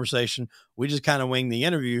pre-conversation. We just kind of winged the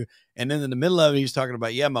interview. And then in the middle of it, he's talking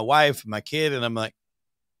about, my wife, my kid. And I'm like,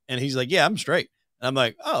 and he's like, yeah, I'm straight. And I'm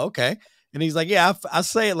like, oh, okay. And he's like, yeah, I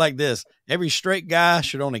say it like this. Every straight guy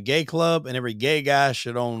should own a gay club, and every gay guy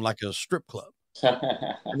should own like a strip club.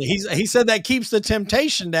 And he said that keeps the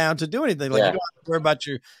temptation down to do anything. Like, you don't have to worry about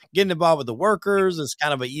you getting involved with the workers. It's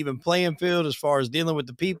kind of an even playing field as far as dealing with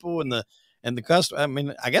the people and the customer. I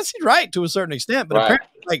mean, I guess he's right to a certain extent, but apparently,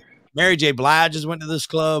 like, Mary J. Blige has went to this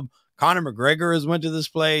club. Conor McGregor has went to this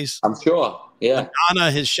place. I'm sure. Yeah.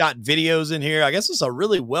 Madonna has shot videos in here. I guess it's a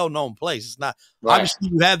really well-known place. It's not obviously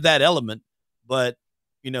you have that element, but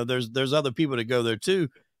there's other people that go there too.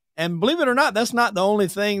 And believe it or not, that's not the only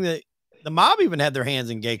thing that the mob even had their hands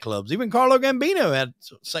in gay clubs. Even Carlo Gambino had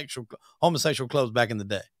homosexual clubs back in the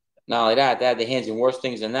day. Not only that, they had their hands in worse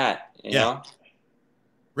things than that. You know?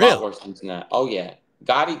 Really? Worse things than that. Oh yeah.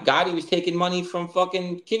 Gotti was taking money from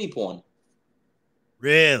fucking kiddie porn.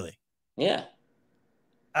 Really? Yeah.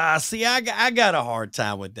 See, I got a hard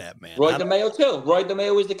time with that, man. Roy DeMeo too. Roy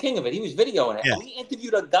DeMeo was the king of it. He was videoing it. Yeah. We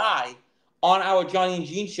interviewed a guy on our Johnny and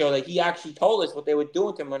Gene show that he actually told us what they were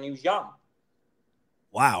doing to him when he was young.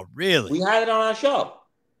 Wow, really? We had it on our show.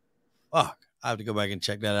 Fuck, I have to go back and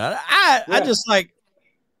check that out. I just like,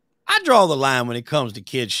 I draw the line when it comes to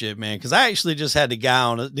kid shit, man, because I actually just had the guy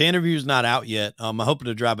on it. The interview's not out yet. I'm hoping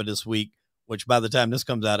to drop it this week, which by the time this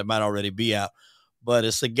comes out, it might already be out. But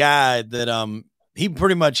it's a guy that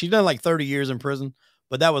he's done like 30 years in prison,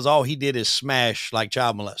 but that was all he did is smash like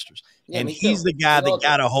child molesters. Yeah, and he's the guy that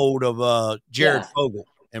got a hold of Jared Fogle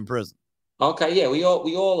in prison. Okay, yeah, we all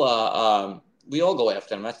go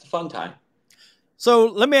after him. That's the fun time. So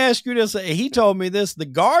let me ask you this. He told me this. The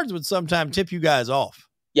guards would sometimes tip you guys off.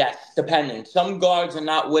 Yes, depending. Some guards are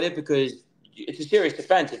not with it because it's a serious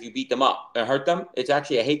offense if you beat them up and hurt them. It's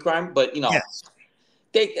actually a hate crime, but yes.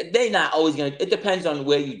 They're not always going to – it depends on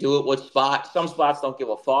where you do it, what spot. Some spots don't give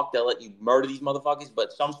a fuck. They'll let you murder these motherfuckers,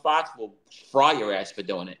 but some spots will fry your ass for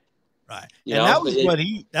doing it. Right.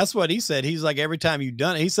 That's what he said. He's like, every time you've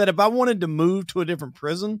done it, he said, if I wanted to move to a different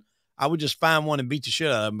prison, I would just find one and beat the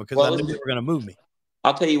shit out of them because I knew they were going to move me.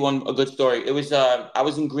 I'll tell you a good story. It was I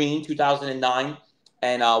was in Green, 2009,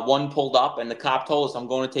 and one pulled up, and the cop told us, I'm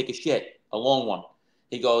going to take a shit, a long one.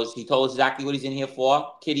 He told us exactly what he's in here for,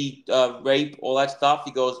 kitty, rape, all that stuff.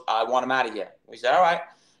 He goes, I want him out of here. We said, all right.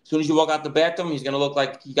 As soon as you walk out the bathroom, he's going to look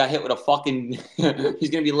like he got hit with a fucking, he's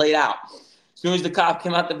going to be laid out. As soon as the cop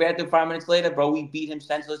came out the bathroom 5 minutes later, bro, we beat him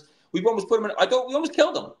senseless. We almost put him in. We almost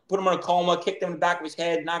killed him. Put him in a coma, kicked him in the back of his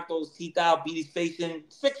head, knocked all his teeth out, beat his face in.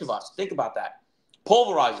 6 of us. Think about that.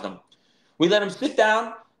 Pulverized him. We let him sit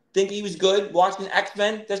down, think he was good, watching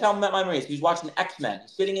X-Men. That's how I met my Marines. He was watching X-Men,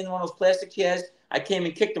 sitting in one of those plastic chairs. I came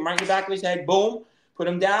and kicked him right in the back of his head. Boom. Put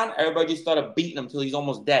him down. Everybody just started beating him until he's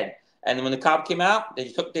almost dead. And then when the cop came out,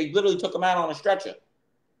 they literally took him out on a stretcher.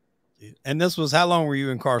 And this was, how long were you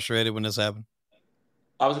incarcerated when this happened?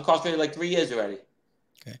 I was incarcerated like 3 years already.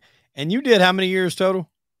 Okay. And you did how many years total?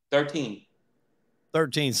 13.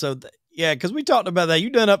 13. So, yeah, because we talked about that. You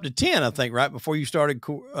done up to 10, I think, right? Before you started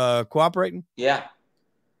cooperating? Yeah.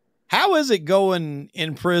 How is it going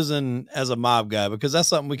in prison as a mob guy? Because that's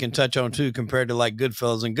something we can touch on too, compared to like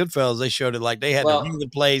Goodfellas. And Goodfellas, they showed it like they had to run the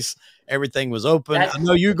place. Everything was open. I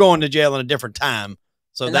know you're going to jail in a different time.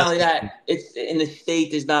 So and not only that, it's in the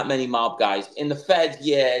state, there's not many mob guys. In the feds,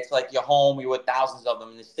 yeah, it's like you're home, you're with thousands of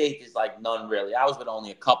them. In the state, there's like none really. I was with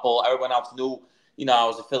only a couple. Everyone else knew, I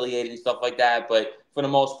was affiliated and stuff like that. But for the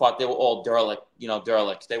most part, they were all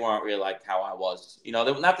derelicts. They weren't really like how I was. Not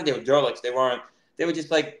that they were derelicts. They were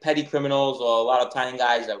just like petty criminals or a lot of tiny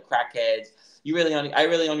guys that were crackheads. I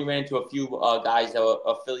really only ran into a few guys that were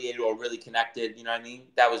affiliated or really connected. You know what I mean?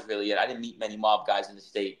 That was really it. I didn't meet many mob guys in the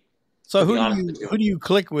state. So who do you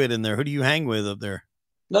click with in there? Who do you hang with up there?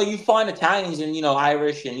 No, you find Italians and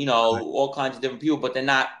Irish and all kinds of different people, but they're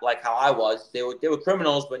not like how I was. They were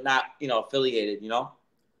criminals, but not affiliated.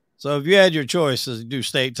 So if you had your choice to do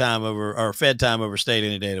state time or Fed time over state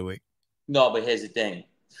any day of the week? No, but here's the thing: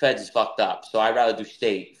 Feds is fucked up. So I'd rather do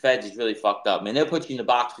state. Feds is really fucked up, man. They'll put you in the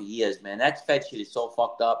box for years, man. That Fed shit is so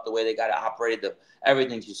fucked up. The way they got it operated,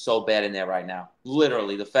 everything's just so bad in there right now.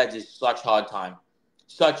 Literally, the Feds is such hard time.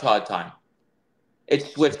 Such hard time.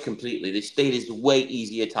 It's switched completely. The state is way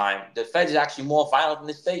easier time. The Feds is actually more violent than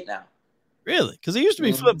the state now. Really? Because it used to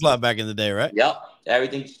be flip-flop back in the day, right? Yep.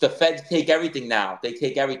 Everything. The Feds take everything now. They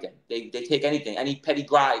take everything. They take anything. Any petty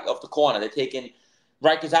guy off the corner. They're taking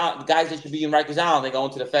Rikers Island. The guys that should be in Rikers Island, they're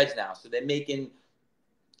going to the Feds now. So they're making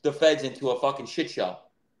the Feds into a fucking shit show.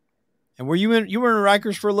 And you were in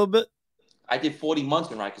Rikers for a little bit? I did 40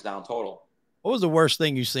 months in Rikers Island total. What was the worst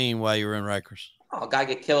thing you seen while you were in Rikers? Oh, a guy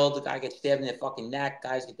get killed, a guy get stabbed in their fucking neck,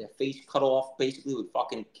 guys get their face cut off basically with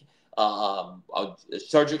fucking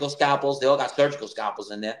surgical scalpels. They all got surgical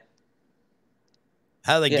scalpels in there.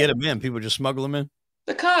 How do they get them in? People just smuggle them in?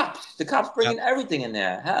 The cops bringing everything in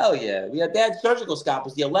there. Hell yeah. They had surgical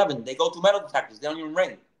scalpels, the 11. They go through metal detectors. They don't even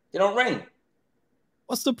ring. They don't ring.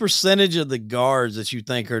 What's the percentage of the guards that you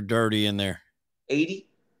think are dirty in there? 80.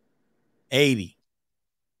 80.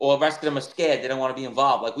 Or the rest of them are scared. They don't want to be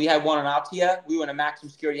involved. Like we had one in our tier. We were in a maximum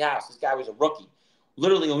security house. This guy was a rookie.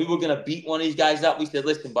 Literally, when we were going to beat one of these guys up, we said,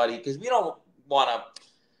 listen, buddy, because we don't want to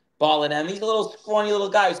ball at him. He's a little scrawny little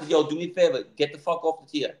guy. We said, yo, do me a favor. Get the fuck off the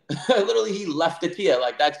tier. Literally, he left the tier.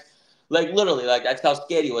 That's how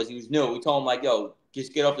scared he was. He was new. We told him, like, yo,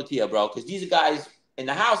 just get off the tier, bro. Because these are guys in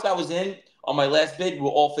the house I was in on my last bid were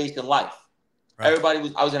all facing life. Right.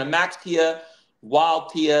 I was in a max tier. Wild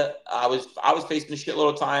tier. I was facing a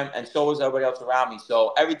shitload of time, and so was everybody else around me.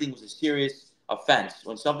 So everything was a serious offense.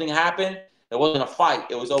 When something happened, it wasn't a fight.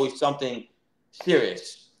 It was always something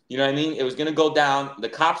serious. You know what I mean? It was gonna go down. The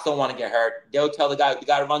cops don't want to get hurt. They'll tell the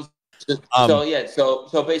guy runs.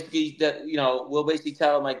 So basically, we'll basically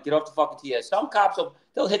tell them like, get off the fucking tier. Some cops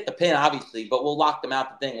they'll hit the pin, obviously, but we'll lock them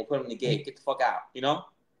out the thing. We'll put them in the gate. Get the fuck out.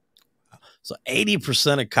 So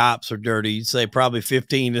 80% of cops are dirty. You'd say probably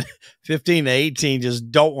 15 to 18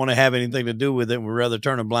 just don't want to have anything to do with it and would rather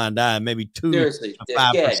turn a blind eye. And maybe 2 to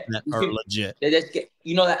 5% are legit. They're scared.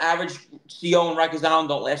 The average CO in Rikers Island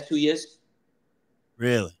don't last 2 years?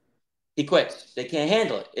 Really? He quits. They can't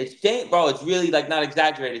handle it. It's really like not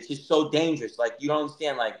exaggerated. It's just so dangerous. Like you don't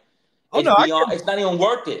understand. Like it's not even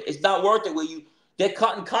worth it. It's not worth it. They're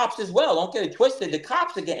cutting cops as well. Don't get it twisted. The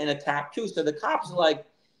cops are getting attacked too. So the cops are like,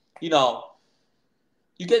 you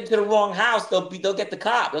get into the wrong house, they'll get the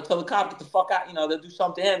cop. They'll tell the cop, get the fuck out. They'll do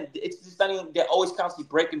something to him. It's just not even. They're always constantly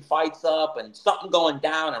breaking fights up and something going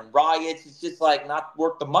down and riots. It's just like not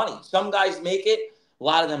worth the money. Some guys make it. A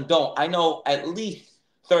lot of them don't. I know at least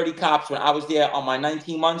 30 cops when I was there on my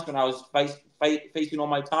 19 months when I was facing all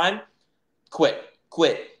my time. Quit.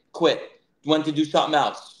 Went to do something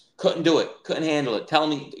else. Couldn't do it. Couldn't handle it. Tell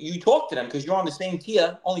me. You talk to them because you're on the same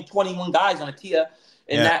tier. Only 21 guys on a tier.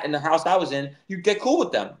 In the house I was in, you get cool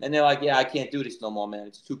with them. And they're like, yeah, I can't do this no more, man.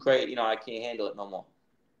 It's too crazy. I can't handle it no more.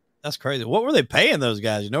 That's crazy. What were they paying those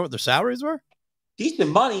guys? You know what their salaries were? Decent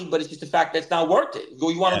money, but it's just the fact that it's not worth it.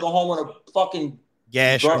 You want to go home with a fucking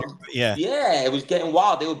gash. Yeah. Yeah, it was getting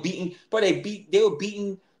wild. They were beating, but they were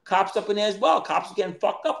beating cops up in there as well. Cops are getting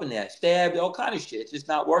fucked up in there, stabbed, all kind of shit. It's just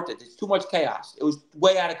not worth it. It's too much chaos. It was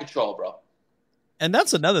way out of control, bro. And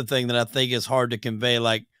that's another thing that I think is hard to convey.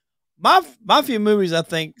 Like mafia movies, I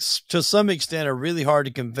think to some extent are really hard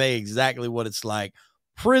to convey exactly what it's like.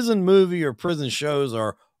 Prison movie or prison shows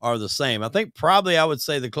are the same. I think probably I would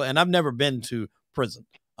say and I've never been to prison,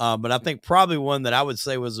 but I think probably one that I would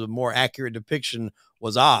say was a more accurate depiction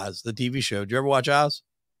was Oz, the TV show. Did you ever watch Oz?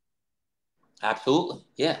 Absolutely,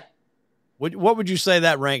 yeah. What would you say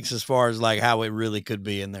that ranks as far as like how it really could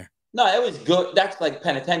be in there? No, it was good. That's like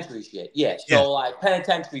penitentiary shit. Yeah. So Yeah. like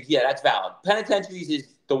penitentiaries, yeah, that's valid. Penitentiaries is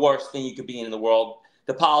the worst thing you could be in the world.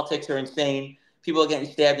 The politics are insane. People are getting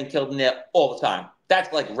stabbed and killed in there all the time.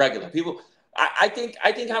 That's like regular. People I think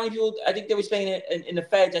how many people I think they were saying it in the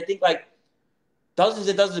feds, I think like dozens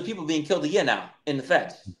and dozens of people being killed a year now in the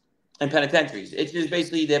feds and penitentiaries. It's just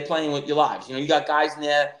basically they're playing with your lives. You know, you got guys in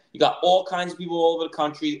there, you got all kinds of people all over the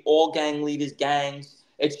country, all gang leaders, gangs.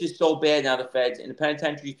 It's just so bad now, the feds. In the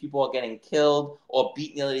penitentiaries, people are getting killed or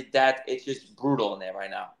beat nearly to death. It's just brutal in there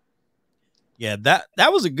right now. Yeah, that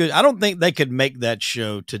was a good. I don't think they could make that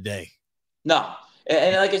show today. No.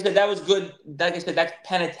 And like I said, that was good. Like I said, that's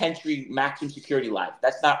penitentiary maximum security life.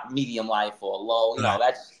 That's not medium life or low. You know,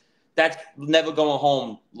 that's never going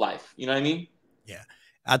home life. You know what I mean? Yeah.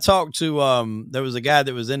 I talked to there was a guy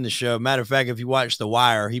that was in the show. Matter of fact, if you watch The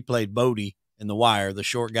Wire, he played Bodie in The Wire, the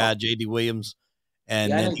short guy, JD Williams.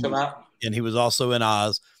 And yeah, then he was also in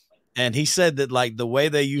Oz. And he said that like the way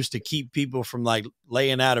they used to keep people from like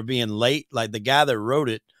laying out or being late, like the guy that wrote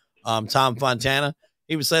it, Tom Fontana,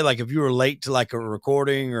 he would say like if you were late to like a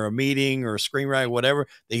recording or a meeting or a screenwriting, whatever,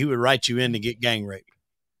 that he would write you in to get gang raped.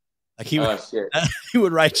 Like he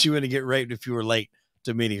would write you in to get raped if you were late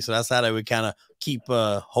to meetings. So that's how they would kind of keep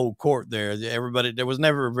whole court there. Everybody, there was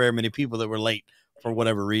never very many people that were late for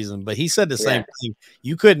whatever reason. But he said the same thing.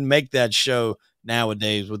 You couldn't make that show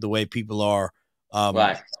nowadays with the way people are.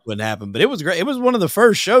 Wouldn't happen. But it was great. It was one of the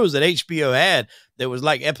first shows that HBO had that was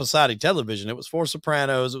like episodic television. It was for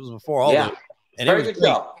Sopranos. It was before all those. And very it was good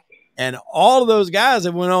show. And all of those guys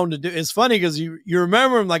that went on to do, it's funny because you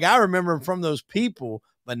remember them, like I remember them from those people,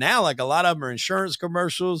 but now like a lot of them are insurance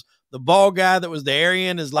commercials. The bald guy that was the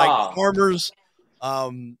Aryan is like farmers.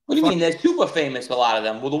 What do you mean? They're super famous, a lot of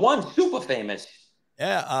them. Well, the one's super famous.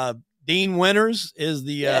 Yeah. Dean Winters is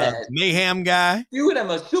the Mayhem guy. A few of them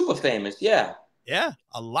are super famous. Yeah. Yeah.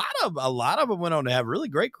 A lot of them went on to have really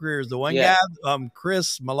great careers. The one guy,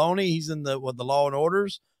 Chris Maloney, he's in the Law and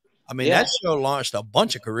Orders. I mean, that show launched a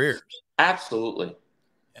bunch of careers. Absolutely.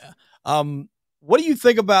 Yeah. What do you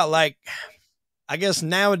think about, like, I guess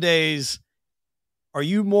nowadays, are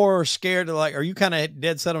you more scared to like, are you kind of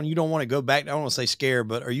dead set on you don't want to go back? I don't want to say scared,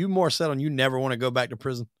 but are you more set on you never want to go back to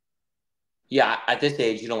prison? Yeah, at this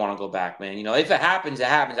age, you don't want to go back, man. You know, if it happens, it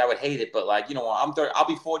happens. I would hate it, but like, you know, I'll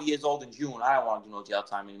be 40 years old in June. I don't want to do no jail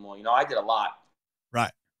time anymore. You know, I did a lot.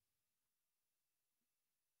 Right.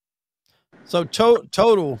 So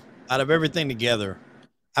total out of everything together,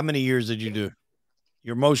 how many years did you do?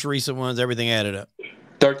 Your most recent ones, everything added up.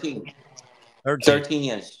 13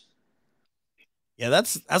 years. Yeah,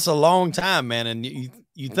 that's a long time, man. And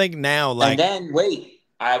you think now, like, and then wait.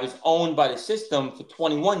 I was owned by the system for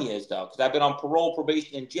 21 years, though, because I've been on parole,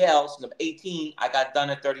 probation, and jail since I'm 18. I got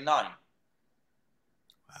done at 39. Wow.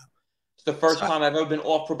 It's the first time I've ever been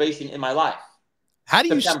off probation in my life. How do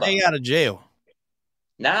you stay out of jail?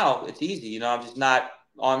 Now it's easy. You know, I'm just not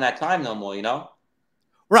on that time no more, you know?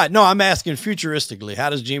 Right. No, I'm asking futuristically.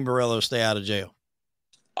 How does Gene Borrello stay out of jail?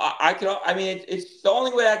 I mean, it's the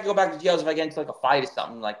only way I can go back to jail is if I get into like a fight or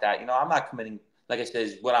something like that. You know, I'm not committing, like I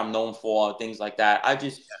said, what I'm known for, things like that. I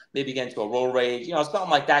just maybe get into a road rage, you know, something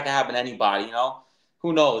like that can happen to anybody, you know,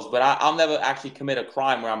 who knows? But I'll never actually commit a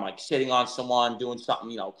crime where I'm like sitting on someone doing something,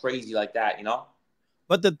 you know, crazy like that, you know?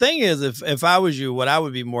 But the thing is, if I was you, what I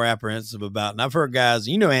would be more apprehensive about, and I've heard guys,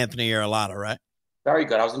 you know, Anthony Arlotta, right? Very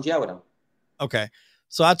good. I was in jail with him. Okay.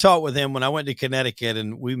 So I talked with him when I went to Connecticut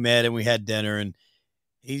and we met and we had dinner and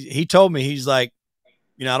he told me, he's like,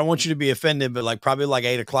 you know, I don't want you to be offended, but like probably like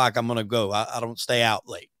 8 o'clock, I'm going to go. I don't stay out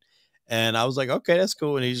late. And I was like, okay, that's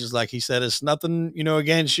cool. And he's just like, he said, it's nothing, you know,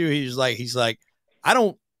 against you. He's like, I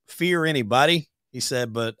don't fear anybody. He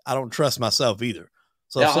said, but I don't trust myself either.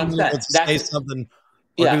 So if someone wants to say something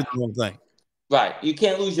or do the wrong thing. Right. You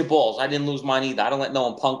can't lose your balls. I didn't lose mine either. I don't let no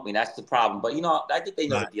one punk me. That's the problem. But, you know, I think they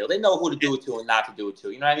know the deal. They know who to do it to and not to do it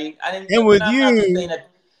to. You know what I mean?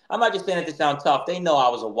 I'm not just saying it to sound tough. They know I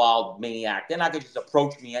was a wild maniac. They're not going to just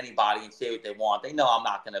approach me, anybody, and say what they want. They know I'm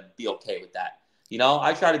not going to be okay with that. You know,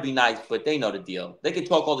 I try to be nice, but they know the deal. They can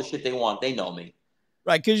talk all the shit they want. They know me.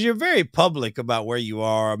 Right, because you're very public about where you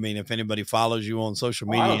are. I mean, if anybody follows you on social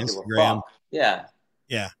Oh, I media, don't give a Instagram, fuck. Yeah.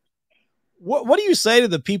 yeah. What do you say to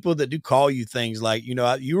the people that do call you things like,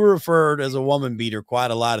 you were referred as a woman beater quite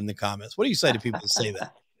a lot in the comments. What do you say to people that say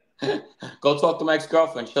that? Go talk to my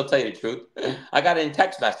ex-girlfriend. She'll tell you the truth. I got it in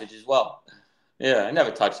text message as well. Yeah, I never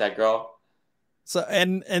touched that girl. So,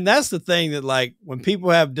 and that's the thing that, like, when people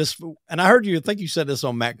have and I heard you, I think you said this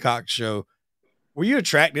on Matt Cox's show. Were you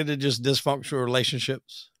attracted to just dysfunctional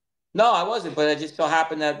relationships? No, I wasn't, but it just so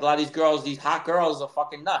happened that a lot of these girls, these hot girls, are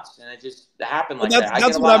fucking nuts, and it just happened Well, like that. I get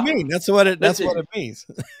that's a what I lot. mean. That's what Listen, it means.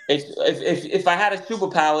 it's if I had a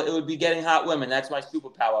superpower, it would be getting hot women. That's my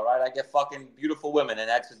superpower, right? I get fucking beautiful women, and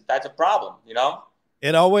that's a problem, you know.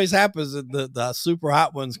 It always happens that the super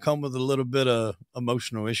hot ones come with a little bit of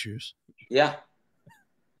emotional issues. Yeah.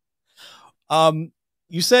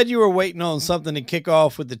 You said you were waiting on something to kick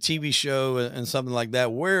off with the TV show and something like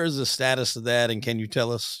that. Where is the status of that? And can you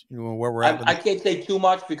tell us where we're at? I can't say too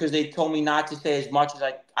much because they told me not to say as much as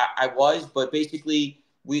I was, but basically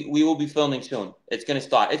we will be filming soon. It's gonna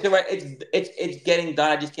start. It's getting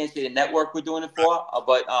done. I just can't say the network we're doing it for,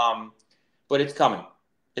 but it's coming.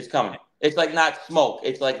 It's coming. It's like not smoke.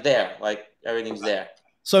 It's like there, like everything's there.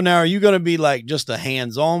 So now, are you going to be like just a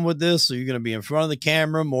hands-on with this? Or are you going to be in front of the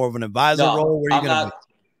camera, more of an advisor role? Where are you going to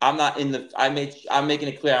be? I'm not in the. I'm making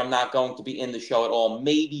it clear. I'm not going to be in the show at all.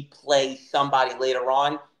 Maybe play somebody later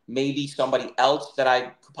on. Maybe somebody else that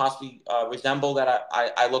I could possibly resemble that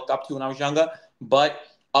I looked up to when I was younger. But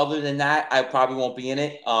other than that, I probably won't be in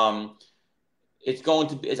it. It's going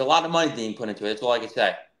to be. It's a lot of money being put into it. That's all I can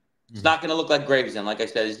say. It's not going to look like Gravesend. Like I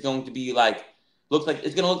said, it's going to be like it's going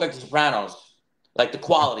to look like The Sopranos. Like the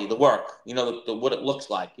quality, the work, what it looks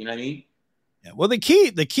like. You know what I mean? Yeah. Well, the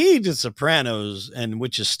key to Sopranos, and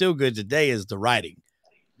which is still good today, is the writing,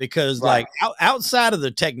 because right. like outside of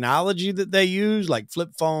the technology that they use, like flip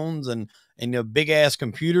phones and big ass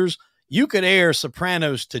computers, you could air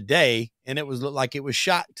Sopranos today, and it was like it was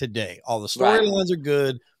shot today. All the storylines are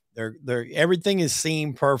good. They're everything is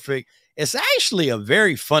seen perfect. It's actually a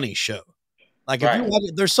very funny show. Like if you watch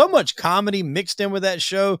it, there's so much comedy mixed in with that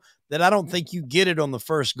show that I don't think you get it on the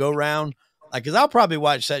first go round. Like, cause I'll probably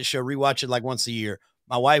watch that show, rewatch it like once a year.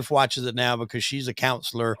 My wife watches it now because she's a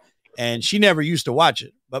counselor and she never used to watch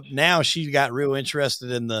it, but now she got real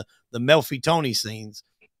interested in the Melfi Tony scenes.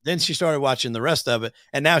 Then she started watching the rest of it,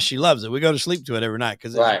 and now she loves it. We go to sleep to it every night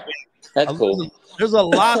because that's cool. There's a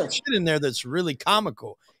lot of shit in there that's really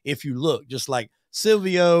comical. If you look, just like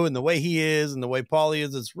Silvio and the way he is and the way Paulie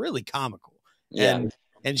is, it's really comical. Yeah.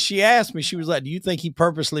 And she asked me, she was like, do you think he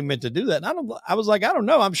purposely meant to do that? And I was like, I don't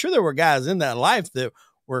know. I'm sure there were guys in that life that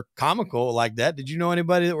were comical like that. Did you know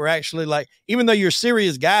anybody that were actually like, even though you're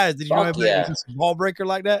serious guys, did you know anybody that was a ball breaker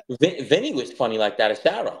like that? Vinny was funny like that,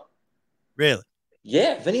 Asaro. Really?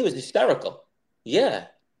 Yeah. Vinny was hysterical. Yeah.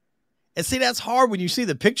 And see, that's hard when you see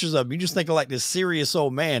the pictures of him. You just think of like this serious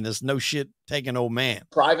old man, this no shit taking old man.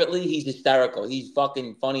 Privately, he's hysterical. He's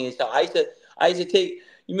fucking funny as hell. I used to take,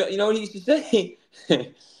 you know what he used to say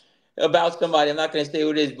about somebody? I'm not going to say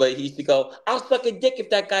who it is, but he used to go, I'll suck a dick if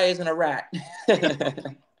that guy isn't a rat.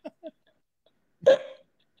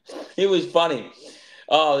 It was funny.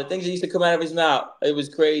 Oh, the things that used to come out of his mouth. It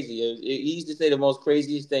was crazy. He used to say the most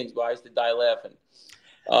craziest things, but I used to die laughing.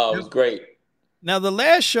 Oh, it was great. Now, the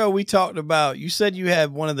last show we talked about, you said you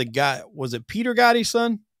had one of the guys. Was it Peter Gotti's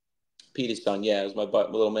son? Peter's son, yeah. It was my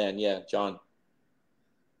little man, yeah, John.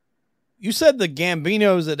 You said the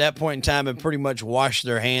Gambinos at that point in time had pretty much washed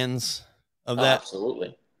their hands of that.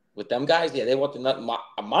 Absolutely. With them guys, yeah, they wanted nothing.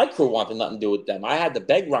 My crew wanted nothing to do with them. I had to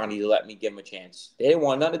beg Ronnie to let me give him a chance. They didn't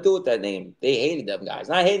want nothing to do with that name. They hated them guys.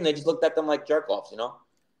 And I hated them. They just looked at them like jerk-offs,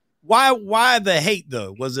 Why the hate,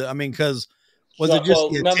 though? Was it, because was it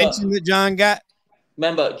just the attention that John got?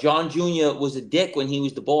 Remember, John Jr. was a dick when he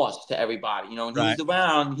was the boss to everybody. When he was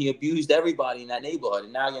around, he abused everybody in that neighborhood.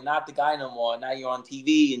 And now you're not the guy no more. Now you're on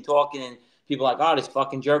TV and talking, and people are like, oh, this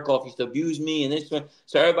fucking jerk off used to abuse me and this one.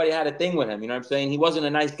 So everybody had a thing with him. You know what I'm saying? He wasn't a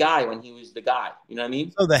nice guy when he was the guy. You know what I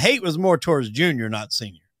mean? So the hate was more towards Junior, not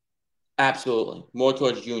Senior. Absolutely. More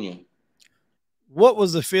towards Junior. What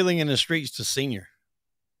was the feeling in the streets to Senior?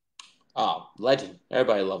 Oh, legend.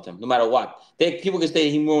 Everybody loved him, no matter what. People can say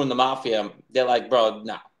he ruined the mafia. They're like, bro,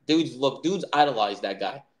 nah. Dudes idolized that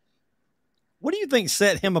guy. What do you think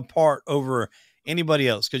set him apart over anybody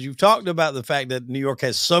else? Because you've talked about the fact that New York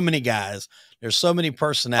has so many guys. There's so many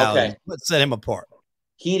personalities. Okay. What set him apart?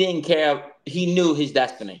 He didn't care. He knew his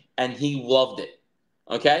destiny, and he loved it.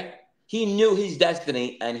 Okay? He knew his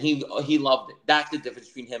destiny, and he loved it. That's the difference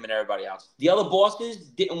between him and everybody else. The other bosses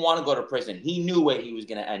didn't want to go to prison. He knew where he was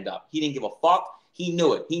going to end up. He didn't give a fuck. He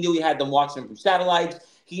knew it. He knew he had them watching him from satellites.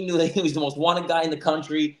 He knew that he was the most wanted guy in the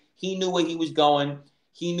country. He knew where he was going.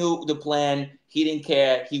 He knew the plan. He didn't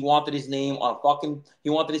care. He wanted his name on he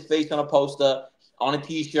wanted his face on a poster, on a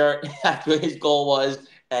t-shirt. That's what his goal was.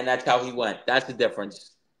 And that's how he went. That's the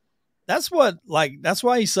difference. That's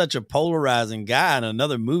why he's such a polarizing guy. And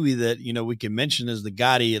another movie that, we can mention is The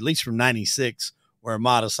Gotti, at least from 96, where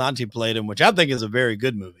Ahmad Asante played him, which I think is a very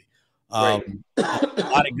good movie. A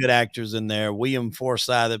lot of good actors in there. William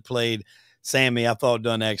Forsythe that played Sammy, I thought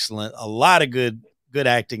done excellent. A lot of good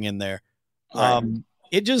acting in there. Right.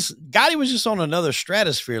 Gotti was just on another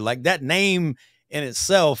stratosphere. Like that name in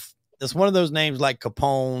itself, it's one of those names like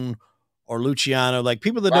Capone or Luciano. Like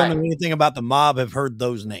people that don't know anything about the mob have heard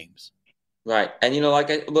those names. Right. And like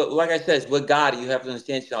I said, with Gotti, you have to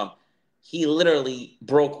understand, Sean, he literally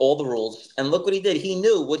broke all the rules. And look what he did. He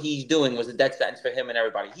knew what he's doing was a death sentence for him and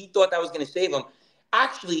everybody. He thought that was going to save him.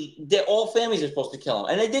 Actually, all families are supposed to kill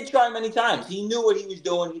him. And they did try many times. He knew what he was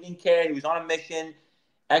doing. He didn't care. He was on a mission.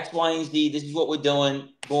 X, Y, and Z. This is what we're doing.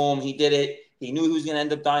 Boom. He did it. He knew he was going to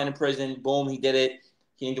end up dying in prison. Boom. He did it.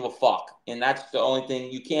 He didn't give a fuck. And that's the only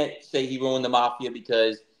thing. You can't say he ruined the mafia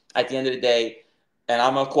because at the end of the day, and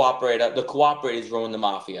I'm a cooperator, the cooperators ruin the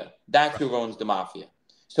mafia. That's who ruins the mafia.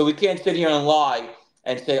 So we can't sit here and lie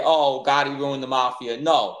and say, oh, Gotti ruined the mafia.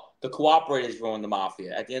 No, the cooperators ruin the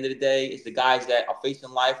mafia. At the end of the day, it's the guys that are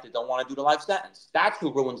facing life that don't want to do the life sentence. That's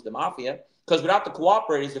who ruins the mafia. Because without the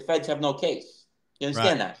cooperators, the feds have no case. You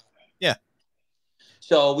understand that? Yeah.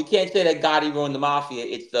 So we can't say that Gotti ruined the mafia.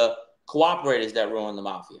 It's the cooperators that ruin the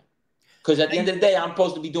mafia. Because at the end of the day, I'm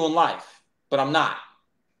supposed to be doing life, but I'm not.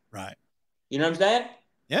 Right. You know what I'm saying?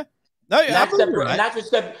 Yeah. No, yeah. And that's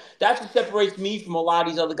what separates me from a lot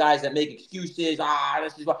of these other guys that make excuses.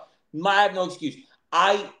 This is what I have no excuse.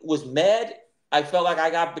 I was mad. I felt like I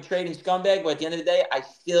got betrayed and scumbag, but at the end of the day, I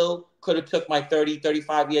still could have took my 30,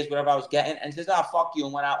 35 years, whatever I was getting, and says, fuck you,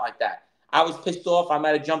 and went out like that. I was pissed off. I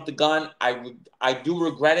might have jumped the gun. I do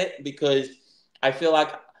regret it because I feel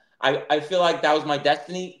like that was my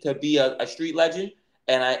destiny to be a street legend,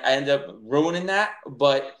 and I ended up ruining that.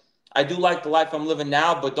 But I do like the life I'm living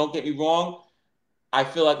now, but don't get me wrong. I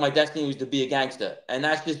feel like my destiny was to be a gangster. And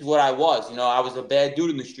that's just what I was. I was a bad dude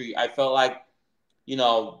in the street. I felt like,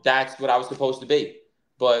 that's what I was supposed to be.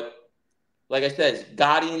 But like I said,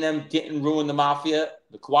 Gotti and them didn't ruin the mafia.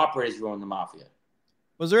 The cooperators ruined the mafia.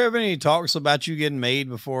 Was there ever any talks about you getting made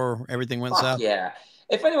before everything went south? Yeah.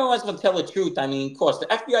 If anyone wants to tell the truth, I mean, of course, the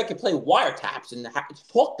FBI could play wiretaps, and it's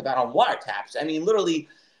talked about on wiretaps. I mean, literally,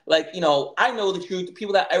 like, I know the truth. The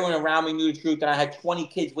people that everyone around me knew the truth, and I had 20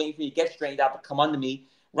 kids waiting for me to get straightened out to come under me.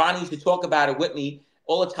 Ronnie used to talk about it with me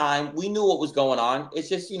all the time. We knew what was going on. It's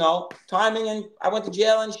just, timing, and I went to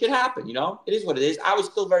jail, and shit happened, It is what it is. I was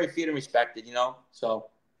still very feared and respected, so.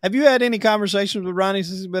 Have you had any conversations with Ronnie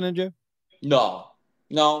since he's been in jail?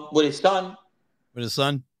 No, with his son. With his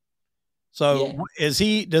son? So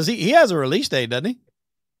he has a release date, doesn't he?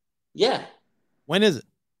 Yeah. When is it?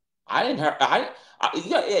 I didn't hear.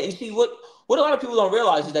 You see, what a lot of people don't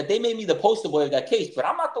realize is that they made me the poster boy of that case, but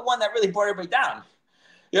I'm not the one that really brought everybody down.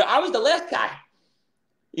 I was the last guy.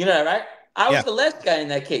 You know, right? I was the last guy in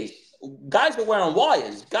that case. Guys were wearing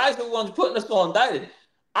wires. Guys were the ones putting us all indicted.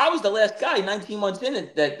 I was the last guy 19 months in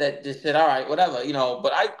that just said, all right, whatever,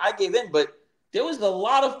 but I gave in, but there was a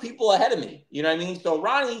lot of people ahead of me. You know what I mean? So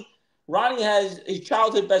Ronnie has his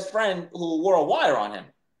childhood best friend who wore a wire on him.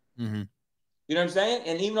 Mm-hmm. You know what I'm saying?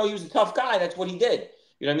 And even though he was a tough guy, that's what he did.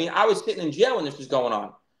 You know what I mean? I was sitting in jail when this was going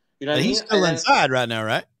on. You know what I mean? He's still inside right now,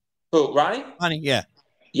 right? Who, Ronnie? Ronnie, yeah.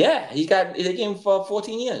 Yeah, they gave him for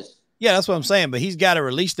 14 years. Yeah, that's what I'm saying. But he's got a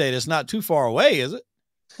release date. It's not too far away, is it?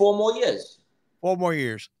 4 more years. 4 more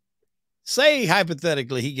years. Say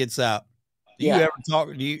hypothetically he gets out. Does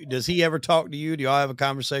he ever talk to you? Do y'all have a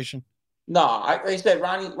conversation? No, like I said,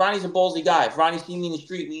 Ronnie's a ballsy guy. If Ronnie seen me in the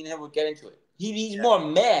street, me and him would get into it. He's more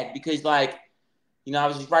mad because, like, I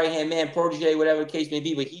was his right-hand man, protege, whatever the case may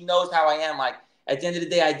be, but he knows how I am. Like, at the end of the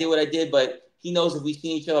day, I did what I did, but he knows if we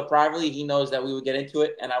seen each other privately, he knows that we would get into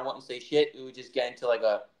it, and I wouldn't say shit. We would just get into, like,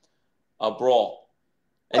 a brawl.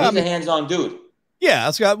 And he's a hands-on dude.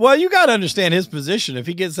 Yeah, well, you got to understand his position. If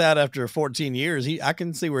he gets out after 14 years, I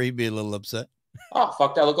can see where he'd be a little upset. Oh,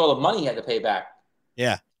 fuck that. Look at all the money he had to pay back.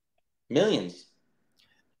 Yeah. Millions.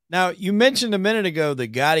 Now, you mentioned a minute ago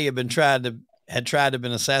that Gotti had tried to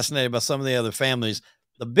been assassinated by some of the other families.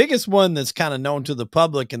 The biggest one that's kind of known to the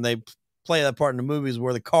public, and they play that part in the movies,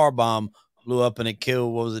 where the car bomb blew up and it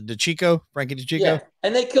killed, what was it, DeChico? Frankie DeChico? Yeah,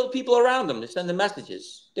 and they killed people around him to send the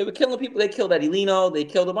messages. They were killing people. They killed Eddie Lino. They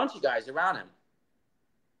killed a bunch of guys around him.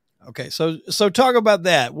 Okay, so talk about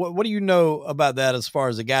that. What do you know about that as far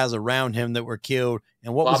as the guys around him that were killed,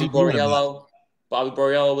 and what was Bobby he doing about it? Borrello, Bobby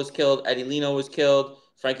Borrello was killed. Eddie Lino was killed.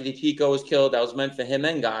 Frankie DeChico was killed. That was meant for him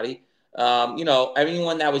and Gotti. You know,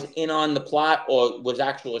 everyone that was in on the plot or was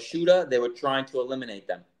actual shooter, they were trying to eliminate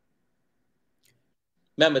them.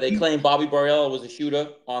 Remember, they claimed Bobby Borrello was a shooter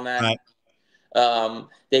on that. Right.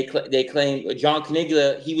 They claimed John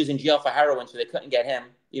Caniglia, he was in jail for heroin, so they couldn't get him.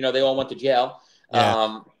 You know, they all went to jail.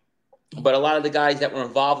 Yeah. But a lot of the guys that were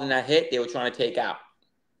involved in that hit, they were trying to take out.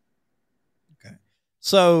 Okay.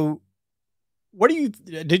 So,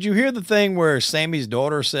 did you hear the thing where Sammy's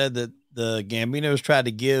daughter said that the Gambinos tried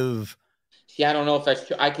to give See, I don't know if that's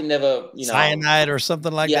true. I can never, cyanide or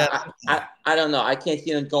something like yeah, that? I don't know. I can't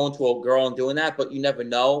see them going to a girl and doing that, but you never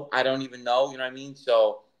know. I don't even know. You know what I mean?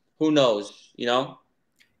 So who knows? You know?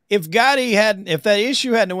 If that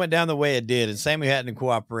issue hadn't went down the way it did, and Sammy hadn't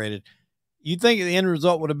cooperated, you think the end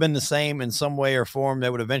result would have been the same in some way or form?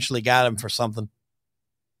 That would eventually got him for something.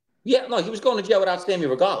 Yeah, no, he was going to jail without Sammy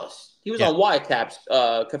regardless. He was on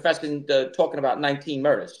wiretaps, confessing, talking about 19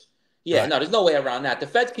 murders. Yeah, right. No, there's no way around that. The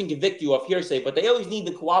feds can convict you of hearsay, but they always need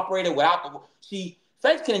the cooperator without the. See,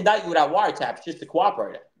 feds can indict you without wiretaps, just the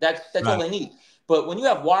cooperator. That's right. All they need. But when you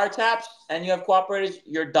have wiretaps and you have cooperators,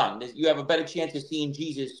 you're done. You have a better chance of seeing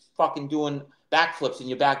Jesus fucking doing backflips in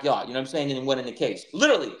your backyard. You know what I'm saying? And winning the case.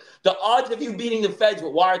 Literally, the odds of you beating the feds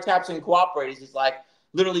with wiretaps and cooperators is like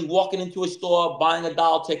literally walking into a store, buying a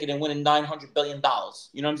doll ticket, and winning $900 billion.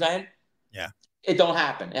 You know what I'm saying? Yeah. It don't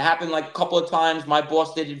happen. It happened like a couple of times. My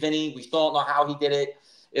boss did it, Vinny. We still don't know how he did it.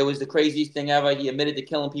 It was the craziest thing ever. He admitted to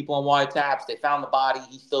killing people on wiretaps. They found the body.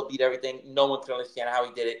 He still beat everything. No one can understand how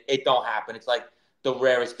he did it. It don't happen. It's like the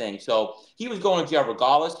rarest thing. So he was going to jail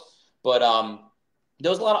regardless. But there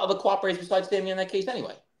was a lot of other cooperators besides Sammy in that case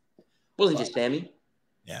anyway. It wasn't just Sammy.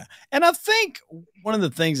 Yeah. And I think one of the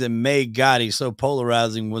things that made Gotti so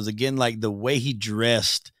polarizing was, again, like the way he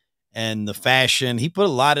dressed and the fashion. He put a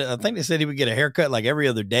lot of, I think they said he would get a haircut like every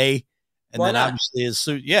other day. And Why then not? Obviously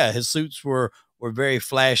his suits were very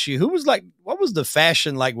flashy. What was the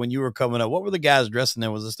fashion like when you were coming up? What were the guys dressing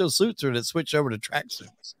in? Was it still suits, or did it switch over to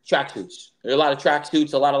tracksuits? Tracksuits. There are a lot of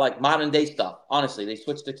tracksuits, a lot of like modern day stuff. Honestly, they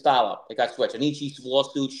switched the style up. They got switched. Anichi velour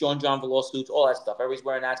suits, Sean John velour suits, all that stuff. Everybody's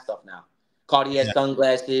wearing that stuff now. Cartier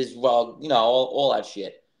sunglasses, well, all that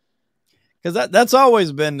shit. Because that's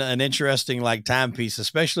always been an interesting like timepiece,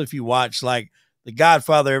 especially if you watch like The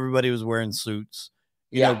Godfather. Everybody was wearing suits.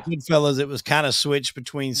 You know, Goodfellas, it was kind of switched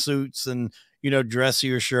between suits and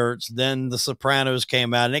dressier shirts. Then The Sopranos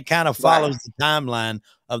came out, and it kind of follows the timeline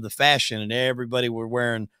of the fashion, and everybody were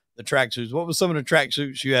wearing the tracksuits. What was some of the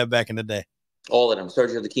tracksuits you had back in the day? All of them: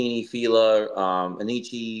 Sergio Tacchini, Fila,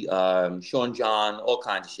 Anichi, Sean John, all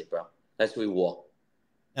kinds of shit, bro. That's what we wore.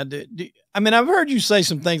 Now, I've heard you say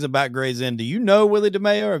some things about Gray's Inn. Do you know Willie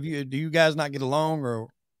DeMayo? Do you guys not get along, or?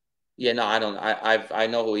 Yeah, no, I don't. I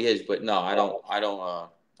know who he is, but no, I don't. I know.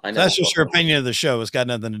 That's just your opinion of the show. It's got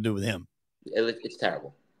nothing to do with him. It's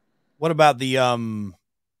terrible. What about the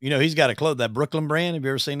he's got that Brooklyn brand. Have you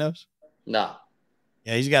ever seen those? No.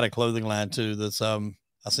 Yeah, he's got a clothing line too. That's I've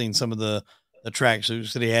seen some of the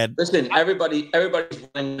tracksuits that he had. Listen, everybody's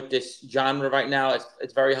running with this genre right now.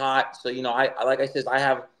 It's very hot. So I like I said, I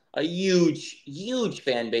have a huge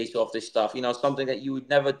fan base off this stuff. Something that you would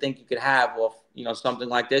never think you could have off something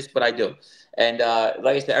like this, but I do. And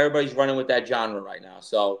like I said, everybody's running with that genre right now.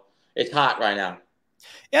 So it's hot right now.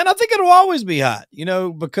 Yeah, and I think it'll always be hot,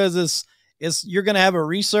 because you're going to have a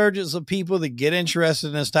resurgence of people that get interested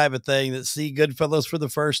in this type of thing, that see Goodfellas for the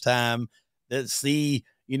first time, that see,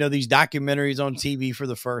 these documentaries on TV for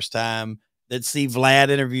the first time, that see Vlad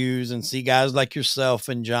interviews and see guys like yourself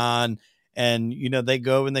and John. And, they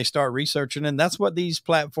go and they start researching. And that's what these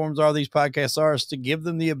platforms are, these podcasts are, is to give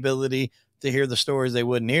them the ability to hear the stories they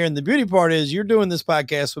wouldn't hear. And the beauty part is you're doing this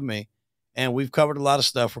podcast with me, and we've covered a lot of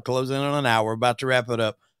stuff. We're closing in on an hour, about to wrap it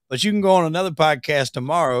up. But you can go on another podcast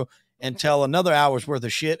tomorrow and tell another hour's worth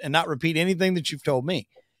of shit and not repeat anything that you've told me.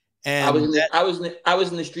 And I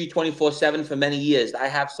was in the street 24/7 for many years. I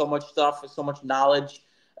have so much stuff, so much knowledge.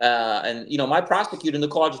 And my prosecutor,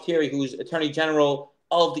 Nicole Argentieri, who's Attorney General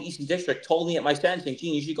of the Eastern District, told me at my sentencing,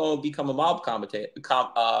 Gene, you should go and become a mob commentator,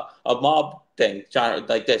 a mob thing,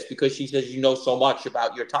 like this, because she says you know so much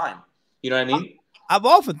about your time. You know what I mean? I've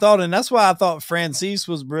often thought, and that's why I thought Francis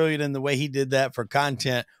was brilliant in the way he did that for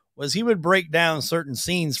content, was he would break down certain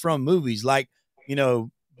scenes from movies like,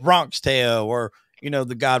 Bronx Tale or,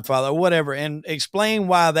 The Godfather or whatever, and explain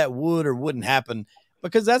why that would or wouldn't happen,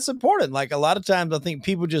 because that's important. Like a lot of times I think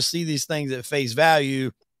people just see these things at face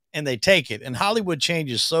value and they take it. And Hollywood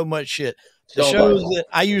changes so much shit. The shows that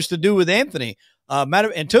I used to do with Anthony,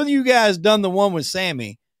 Until you guys done the one with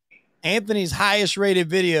Sammy, Anthony's highest rated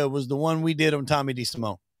video was the one we did on Tommy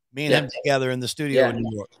DeSimone. Me and him together in the studio in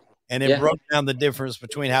New York. And it broke down the difference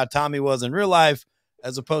between how Tommy was in real life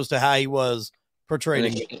as opposed to how he was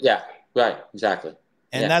portrayed. Yeah, right, exactly.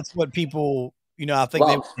 And that's what people, I think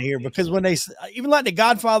they want to hear, because when they, even like The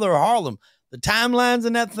Godfather of Harlem, the timelines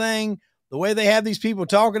in that thing, the way they have these people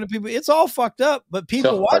talking to people, it's all fucked up, but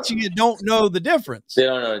people watching it don't know the difference. They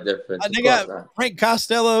don't know the difference. They got Frank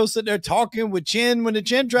Costello sitting there talking with Chin when the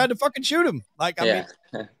Chin tried to fucking shoot him. Like, I mean,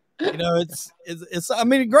 it's I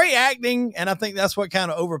mean, great acting. And I think that's what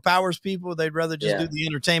kind of overpowers people. They'd rather just do the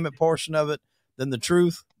entertainment portion of it than the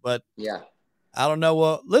truth. But I don't know.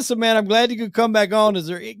 Well, listen, man, I'm glad you could come back on.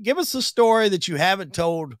 Give us a story that you haven't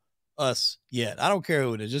told us yet. I don't care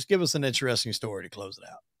who it is. Just give us an interesting story to close it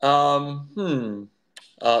out. I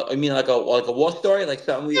mean, like a war story, like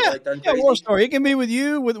something we like done crazy? War story. It can be with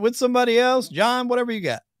you, with somebody else, John, whatever you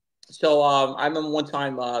got. So I remember one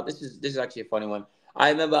time. This is actually a funny one. I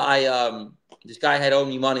remember this guy had owed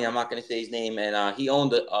me money. I'm not going to say his name, and he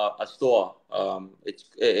owned a store. I'm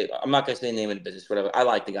not going to say the name of the business, whatever. I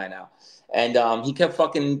like the guy now, and he kept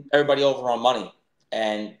fucking everybody over on money,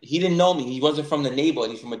 and he didn't know me. He wasn't from the neighborhood.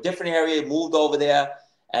 He's from a different area. Moved over there.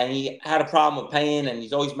 And he had a problem with paying, and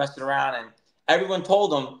he's always messing around. And everyone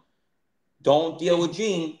told him, don't deal with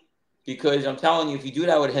Gene, because I'm telling you, if you do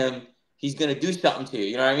that with him, he's going to do something to you.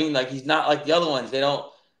 You know what I mean? Like, he's not like the other ones. I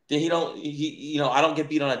don't get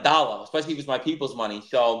beat on a dollar, especially if it's my people's money.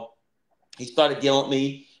 So he started dealing with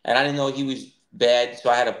me, and I didn't know he was bad. So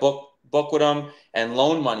I had a book with him and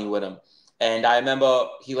loan money with him. And I remember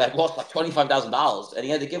he lost like $25,000, and he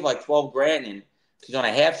had to give like 12 grand in. He's on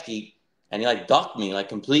a half sheet. And he ducked me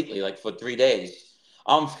completely for 3 days.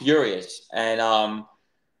 I'm furious. And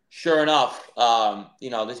sure enough,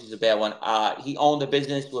 this is a bad one. He owned a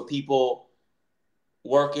business with people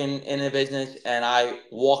working in the business, and I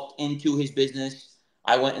walked into his business.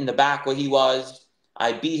 I went in the back where he was.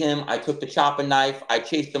 I beat him. I took the chopping knife. I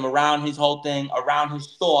chased him around his whole thing, around his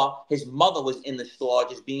store. His mother was in the store,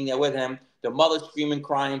 just being there with him. The mother screaming,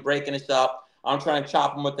 crying, breaking us up. I'm trying to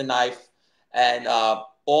chop him with the knife. And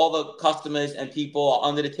all the customers and people are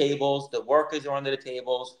under the tables. The workers are under the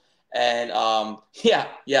tables. And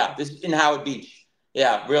this is in Howard Beach.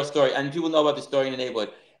 Yeah, real story. And people know about the story in the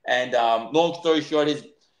neighborhood. And long story short, his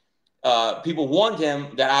people warned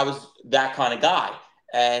him that I was that kind of guy.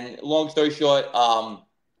 And long story short, I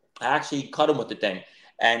actually cut him with the thing.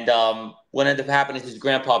 And what ended up happening is his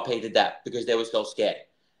grandpa paid the debt because they were so scared.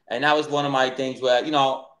 And that was one of my things where,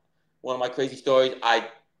 one of my crazy stories.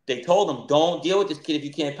 They told him, don't deal with this kid if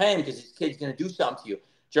you can't pay him, because this kid's going to do something to you.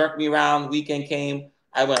 Jerked me around. The weekend came.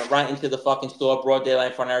 I went right into the fucking store, broad daylight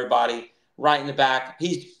in front of everybody, right in the back.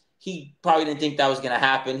 He probably didn't think that was going to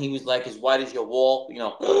happen. He was like as white as your wall,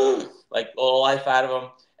 like all the life out of him.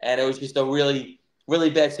 And it was just a really, really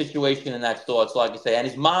bad situation in that store. That's all I can say. And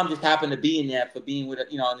his mom just happened to be in there for being with,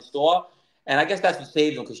 in the store. And I guess that's what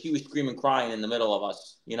saved him, because she was screaming, crying in the middle of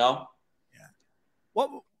us, Yeah. What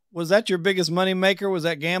was that your biggest money maker? Was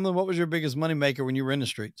that gambling? What was your biggest money maker when you were in the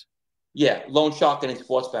streets? Yeah, loan sharking and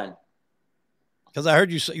sports betting. Because I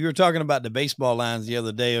heard you were talking about the baseball lines the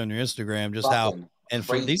other day on your Instagram, just how, and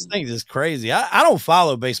for these things is crazy. I don't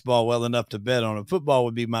follow baseball well enough to bet on it. Football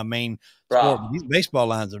would be my main sport, but these baseball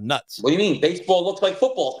lines are nuts. What do you mean? Baseball looks like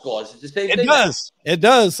football scores. It's the same thing. It does. It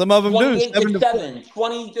does. Some of them do. 7 20.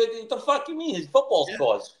 What the fuck you mean? It's football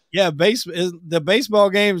scores. Yeah, the baseball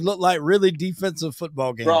games look like really defensive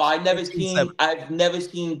football games. Bro, I've never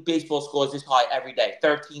seen baseball scores this high every day.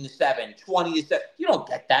 13-7, 20-7. You don't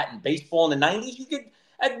get that in baseball in the 90s. You get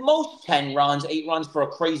at most 10 runs, 8 runs for a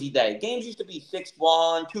crazy day. Games used to be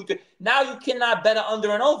 6-1, 2-2. Now you cannot bet an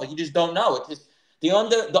under and over. You just don't know. It's just the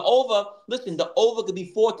over. Listen, the over could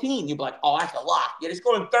be 14. You'd be like, oh, that's a lot. Yeah, they're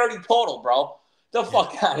scoring 30 total, bro. The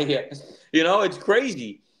fuck out of here. It's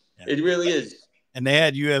crazy. Yeah. It really is. And they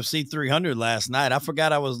had UFC 300 last night. I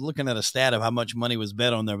forgot I was looking at a stat of how much money was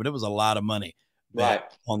bet on there, but it was a lot of money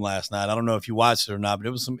bet on last night. I don't know if you watched it or not, but it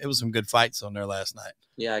was some good fights on there last night.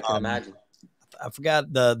 Yeah, I can imagine. I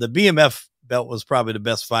forgot the BMF belt was probably the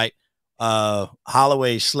best fight.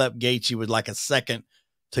 Holloway slept Gaethje with like a second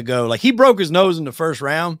to go. Like, he broke his nose in the first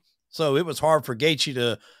round, so it was hard for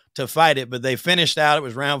Gaethje to fight it, but they finished out. It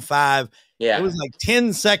was round 5. Yeah. It was like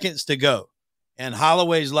 10 seconds to go. And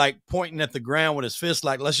Holloway's like pointing at the ground with his fist,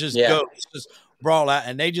 like, let's just go. Let's just brawl out.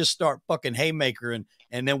 And they just start fucking haymaker. And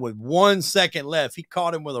then with 1 second left, he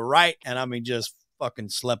caught him with a right. And I mean, just fucking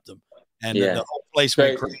slept him. And the whole place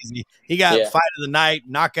went crazy. He got fight of the night,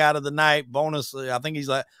 knockout of the night, bonus. I think he's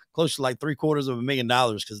like close to like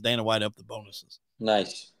 $750,000 because Dana White upped the bonuses.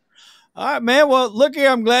 Nice. All right, man. Well, look here.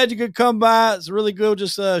 I'm glad you could come by. It's really good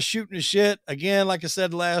just shooting the shit. Again, like I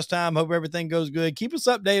said last time, hope everything goes good. Keep us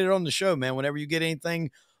updated on the show, man. Whenever you get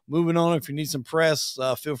anything moving on, if you need some press,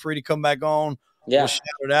 feel free to come back on. Yeah. We'll shout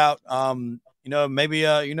it out. Maybe,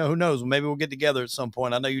 who knows? Maybe we'll get together at some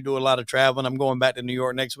point. I know you do a lot of traveling. I'm going back to New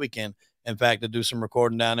York next weekend, in fact, to do some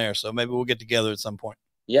recording down there. So maybe we'll get together at some point.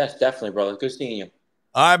 Yes, definitely, brother. Good seeing you.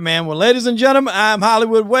 All right, man. Well, ladies and gentlemen, I'm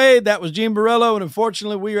Hollywood Wade. That was Gene Borrello, and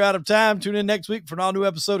unfortunately, we are out of time. Tune in next week for an all-new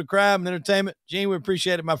episode of Crime and Entertainment. Gene, we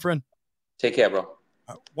appreciate it, my friend. Take care, bro.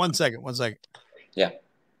 1 second. Yeah.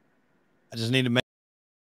 I just need to make